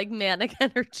kind of like manic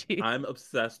energy. I'm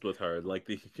obsessed with her.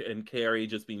 And Carrie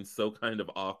just being so kind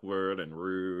of awkward and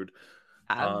rude.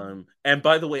 And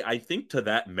by the way, I think to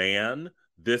that man,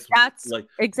 that's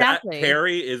exactly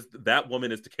that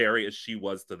woman is to Carrie as she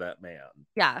was to that man.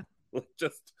 Yeah.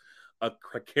 Just a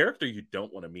character you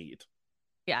don't want to meet.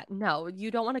 Yeah, no, you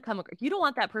don't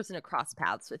want that person to cross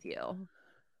paths with you.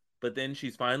 But then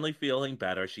she's finally feeling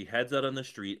better. She heads out on the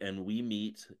street and we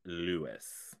meet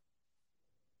Louis.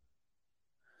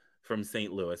 from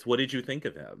St. Louis. What did you think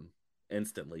of him?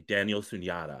 Instantly, Daniel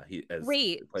Sunyata.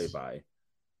 Played by.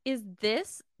 Is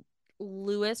this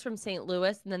Louis from St.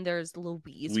 Louis, and then there's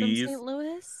Louise from St.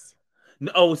 Louis?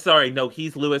 No, oh, sorry, no,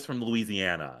 he's Louis from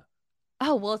Louisiana.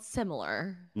 Oh, well, it's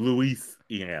similar.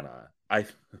 Louisiana.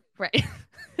 Right.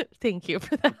 Thank you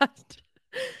for that.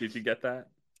 Did you get that?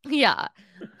 Yeah.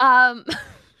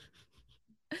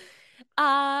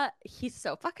 He's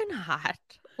so fucking hot.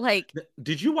 Like,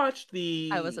 did you watch the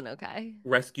I wasn't okay.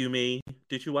 Rescue Me?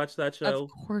 Did you watch that show?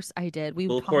 Of course I did. We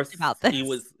talked about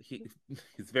this.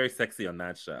 He's very sexy on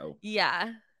that show.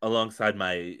 Yeah. Alongside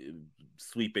my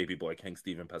sweet baby boy, King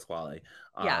Stephen Pasquale.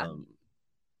 Yeah.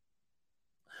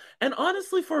 And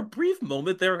honestly, for a brief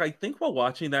moment there, I think while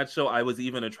watching that show, I was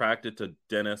even attracted to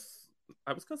Dennis.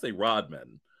 I was going to say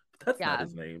Rodman, but that's not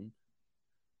his name.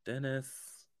 Dennis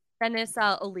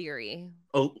O'Leary.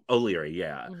 O'Leary,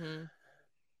 yeah. Mm-hmm.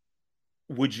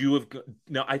 Would you have...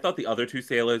 No, I thought the other two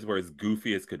sailors were as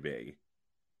goofy as could be.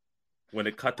 When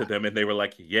it cut to them and they were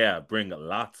like, yeah, bring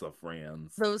lots of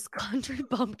friends. Those country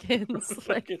bumpkins.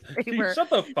 Like, shut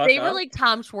the fuck they up. were like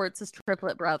Tom Schwartz's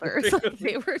triplet brothers. Like,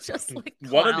 they were just like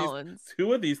clowns.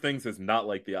 Two of these things is not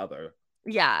like the other.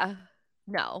 Yeah.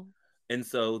 No. And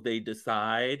so they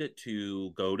decide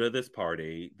to go to this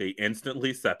party. They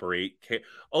instantly separate.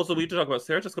 Also, we need to talk about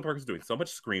Sarah Jessica Parker's doing so much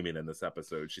screaming in this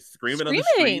episode. She's screaming on the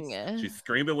streets. She's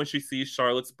screaming when she sees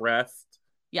Charlotte's breast.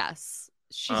 Yes.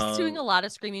 She's doing a lot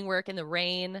of screaming work in the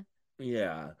rain.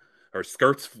 Yeah. Her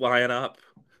skirt's flying up.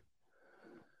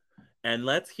 And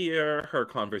let's hear her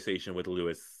conversation with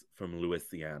Louis from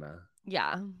Louisiana.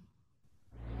 Yeah.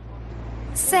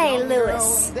 Say,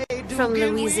 Louis from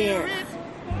Louisiana.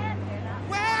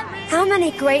 How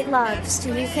many great loves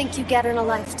do you think you get in a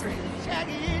lifetime?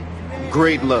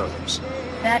 Great loves.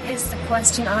 That is the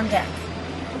question on deck.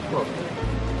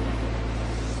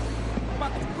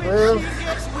 Well,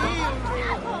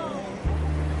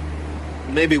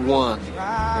 maybe one,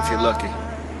 if you're lucky.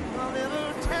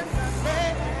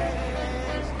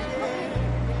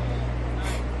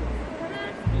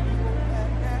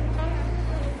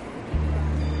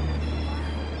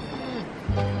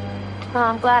 Oh,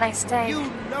 I'm glad I stayed.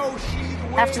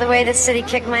 After the way this city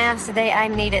kicked my ass today, I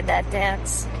needed that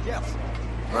dance.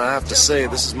 I have to say,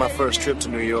 this is my first trip to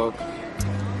New York.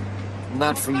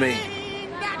 Not for me.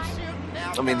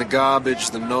 I mean, the garbage,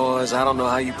 the noise, I don't know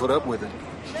how you put up with it.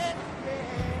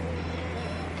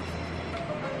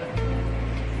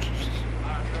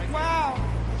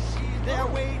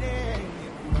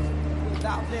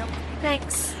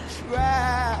 Thanks.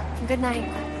 Good night.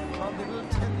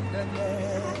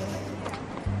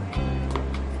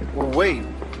 Well, wait.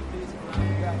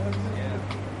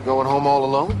 Going home all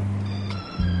alone?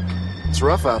 It's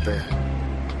rough out there.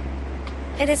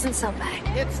 It isn't so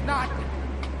bad. It's not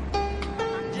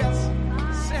just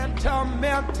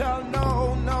sentimental,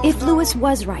 no. If Louis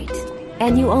was right,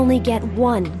 and you only get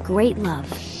one great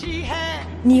love,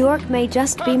 New York may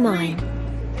just be mine.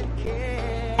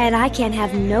 And I can't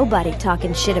have nobody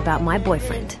talking shit about my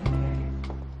boyfriend.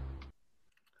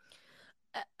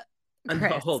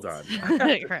 Chris. Hold on.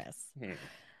 Chris.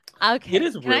 Okay. It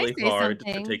is really hard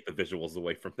to take the visuals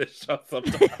away from this show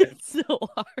sometimes. It's so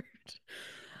hard.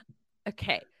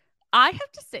 Okay. I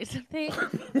have to say something.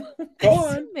 Go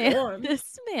on.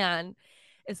 This man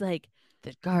is like,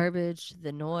 the garbage,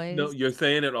 the noise. No, you're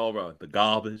saying it all wrong. The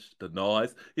garbage, the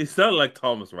noise. You sound like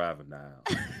Thomas Ravenel.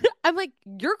 I'm like,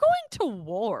 you're going to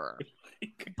war.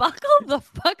 Buckle the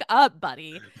fuck up,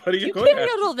 buddy. You can't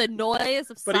handle the noise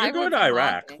of But you're going to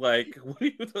Iraq. Like, what are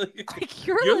you like?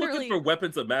 You're looking for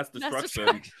weapons of mass destruction.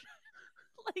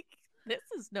 Like, this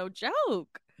is no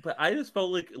joke. But I just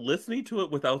felt like listening to it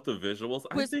without the visuals.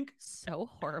 I think so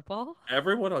horrible.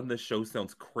 Everyone on this show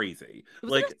sounds crazy. It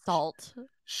was like an assault.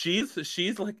 She's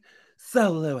like, so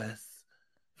Louis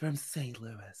from St.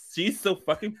 Louis. She's so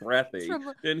fucking breathy.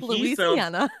 From and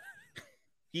Louisiana.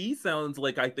 He sounds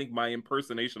like, I think, my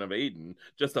impersonation of Aiden.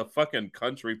 Just a fucking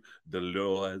country. The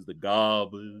noise, the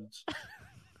garbage.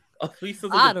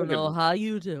 I don't know how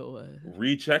you do it.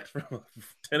 Rechecked from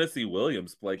Tennessee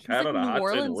Williams, like Cat on a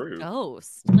Hot Tin Roof.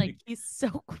 Ghost. Like, he's so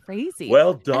crazy.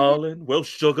 Well, darling, well,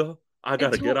 sugar, I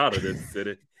gotta get out of this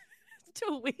city.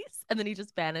 And then he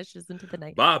just vanishes into the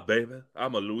night. Bye, baby.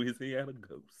 I'm a Louisiana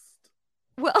ghost.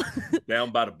 Well,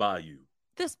 down by the bayou.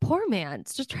 This poor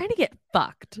man's just trying to get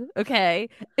fucked, okay?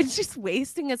 And just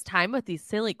wasting his time with these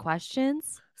silly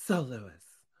questions. So, Louis,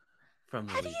 from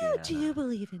Louisiana. Do you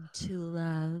believe in two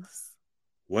loves?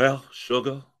 Well,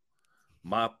 sugar,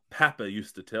 my papa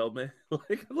used to tell me.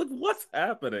 Like what's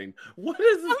happening? What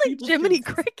is this? I'm like Jiminy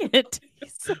Cricket.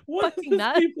 He's so what fucking is this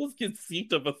nuts. people's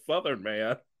conceit of a Southern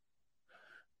man?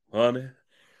 honey.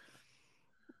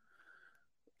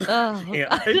 Oh,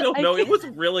 I don't know. It was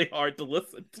really hard to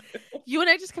listen to. You and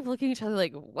I just kept looking at each other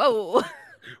like, whoa.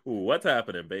 What's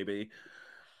happening, baby?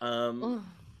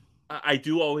 I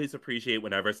do always appreciate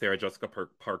whenever Sarah Jessica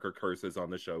Parker curses on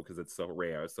the show because it's so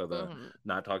rare. So the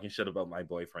not talking shit about my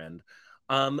boyfriend.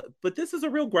 But this is a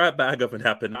real grab bag of an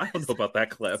ep, and I don't know about that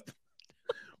clip.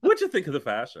 What'd you think of the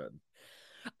fashion?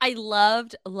 I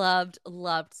loved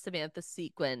Samantha's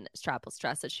sequin strapless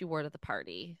dress that she wore to the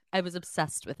party. I was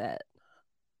obsessed with it.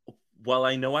 While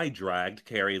I know I dragged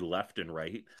Carrie left and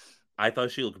right, I thought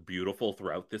she looked beautiful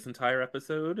throughout this entire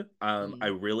episode. I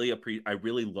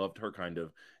really loved her kind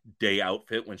of day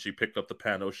outfit when she picked up the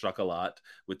pain au chocolat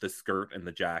with the skirt and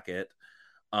the jacket.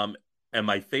 And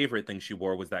my favorite thing she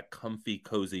wore was that comfy,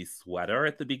 cozy sweater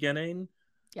at the beginning.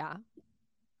 Yeah.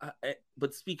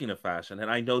 But speaking of fashion, and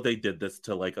I know they did this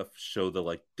to show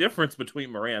the difference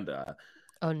between Miranda.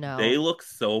 Oh no. They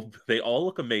all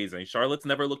look amazing. Charlotte's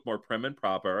never looked more prim and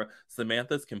proper.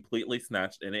 Samantha's completely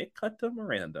snatched, and it cut to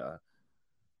Miranda.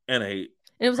 And it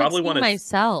was probably one of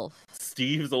myself.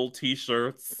 Steve's old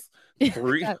t-shirts. It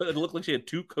looked like she had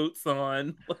 2 coats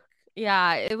on.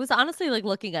 Yeah, it was honestly like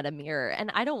looking at a mirror,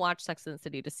 and I don't watch Sex and the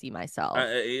City to see myself.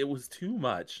 It was too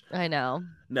much. I know.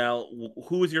 Now,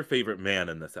 who was your favorite man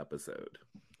in this episode?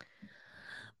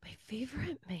 My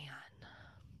favorite man.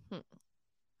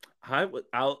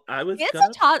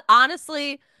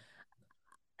 Honestly,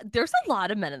 there's a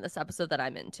lot of men in this episode that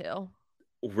I'm into.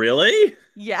 Really?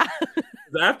 Yeah.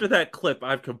 After that clip,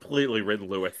 I've completely written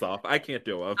Lewis off. I can't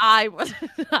do him. I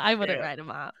wouldn't write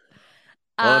him off.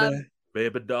 Honey,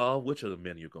 baby doll, which of the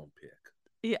men you gonna pick?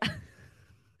 Yeah.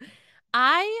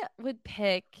 I would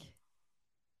pick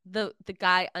the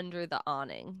guy under the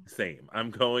awning. Same. I'm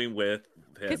going with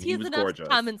him. Because he has enough gorgeous.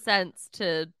 Common sense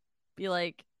to be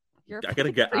like, I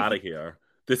gotta get out of here.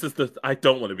 I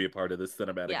don't want to be a part of this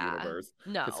cinematic universe.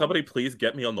 No. Could somebody please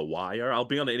get me on The Wire? I'll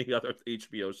be on any other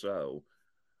HBO show.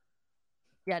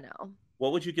 Yeah, no.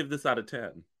 What would you give this out of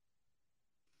 10?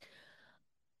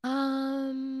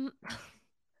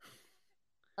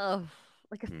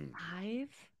 Like a 5?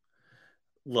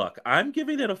 Look, I'm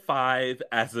giving it a 5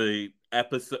 as a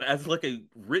episode,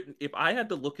 if I had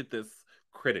to look at this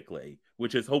critically,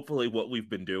 which is hopefully what we've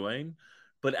been doing,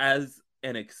 but as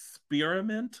an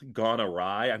experiment gone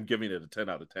awry, I'm giving it a 10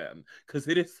 out of 10 because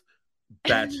it is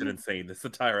batshit insane this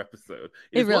entire episode.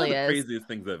 It's really one of the craziest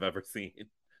things I've ever seen.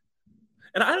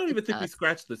 And I don't even think we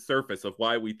scratched the surface of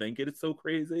why we think it is so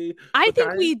crazy. I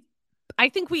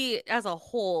think we as a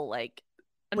whole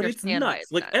but it's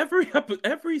nuts.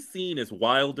 Every scene is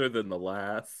wilder than the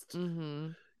last. Mm-hmm.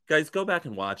 Guys, go back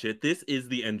and watch it. This is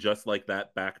the And Just Like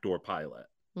That backdoor pilot.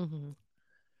 Mm-hmm.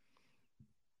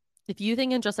 If you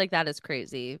think And Just Like That is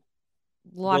crazy,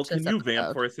 watch this can you episode.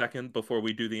 Vamp for a second before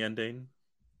we do the ending?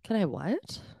 Can I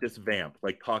what? Just vamp,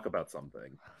 talk about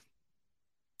something.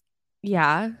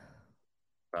 Yeah.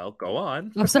 Well, go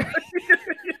on. I'm sorry.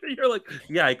 You're like,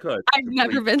 yeah, I could. I've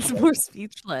never been more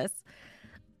speechless.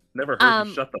 Never heard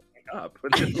you shut the fuck up.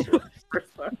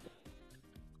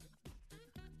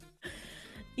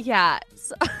 Yeah.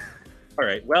 So... All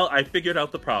right. Well, I figured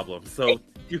out the problem. So thank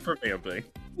you for vamping.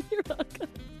 You're welcome.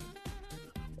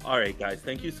 All right, guys.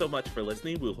 Thank you so much for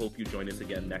listening. We'll hope you join us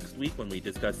again next week when we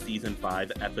discuss Season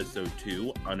 5, Episode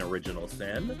 2, Unoriginal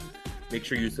Sin. Make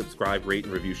sure you subscribe, rate,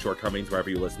 and review Shortcomings wherever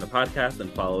you listen to podcasts,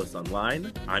 and follow us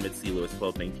online. I'm at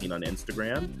CLewis1219 on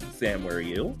Instagram. Sam, where are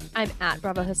you? I'm at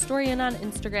Bravo Historian on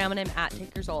Instagram, and I'm at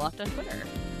Taker Zoloft on Twitter.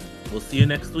 We'll see you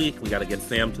next week. We got to get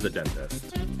Sam to the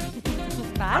dentist.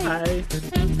 Bye. Bye.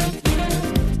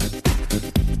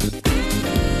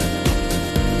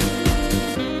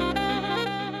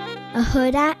 A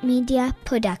Huda Media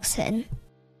Production.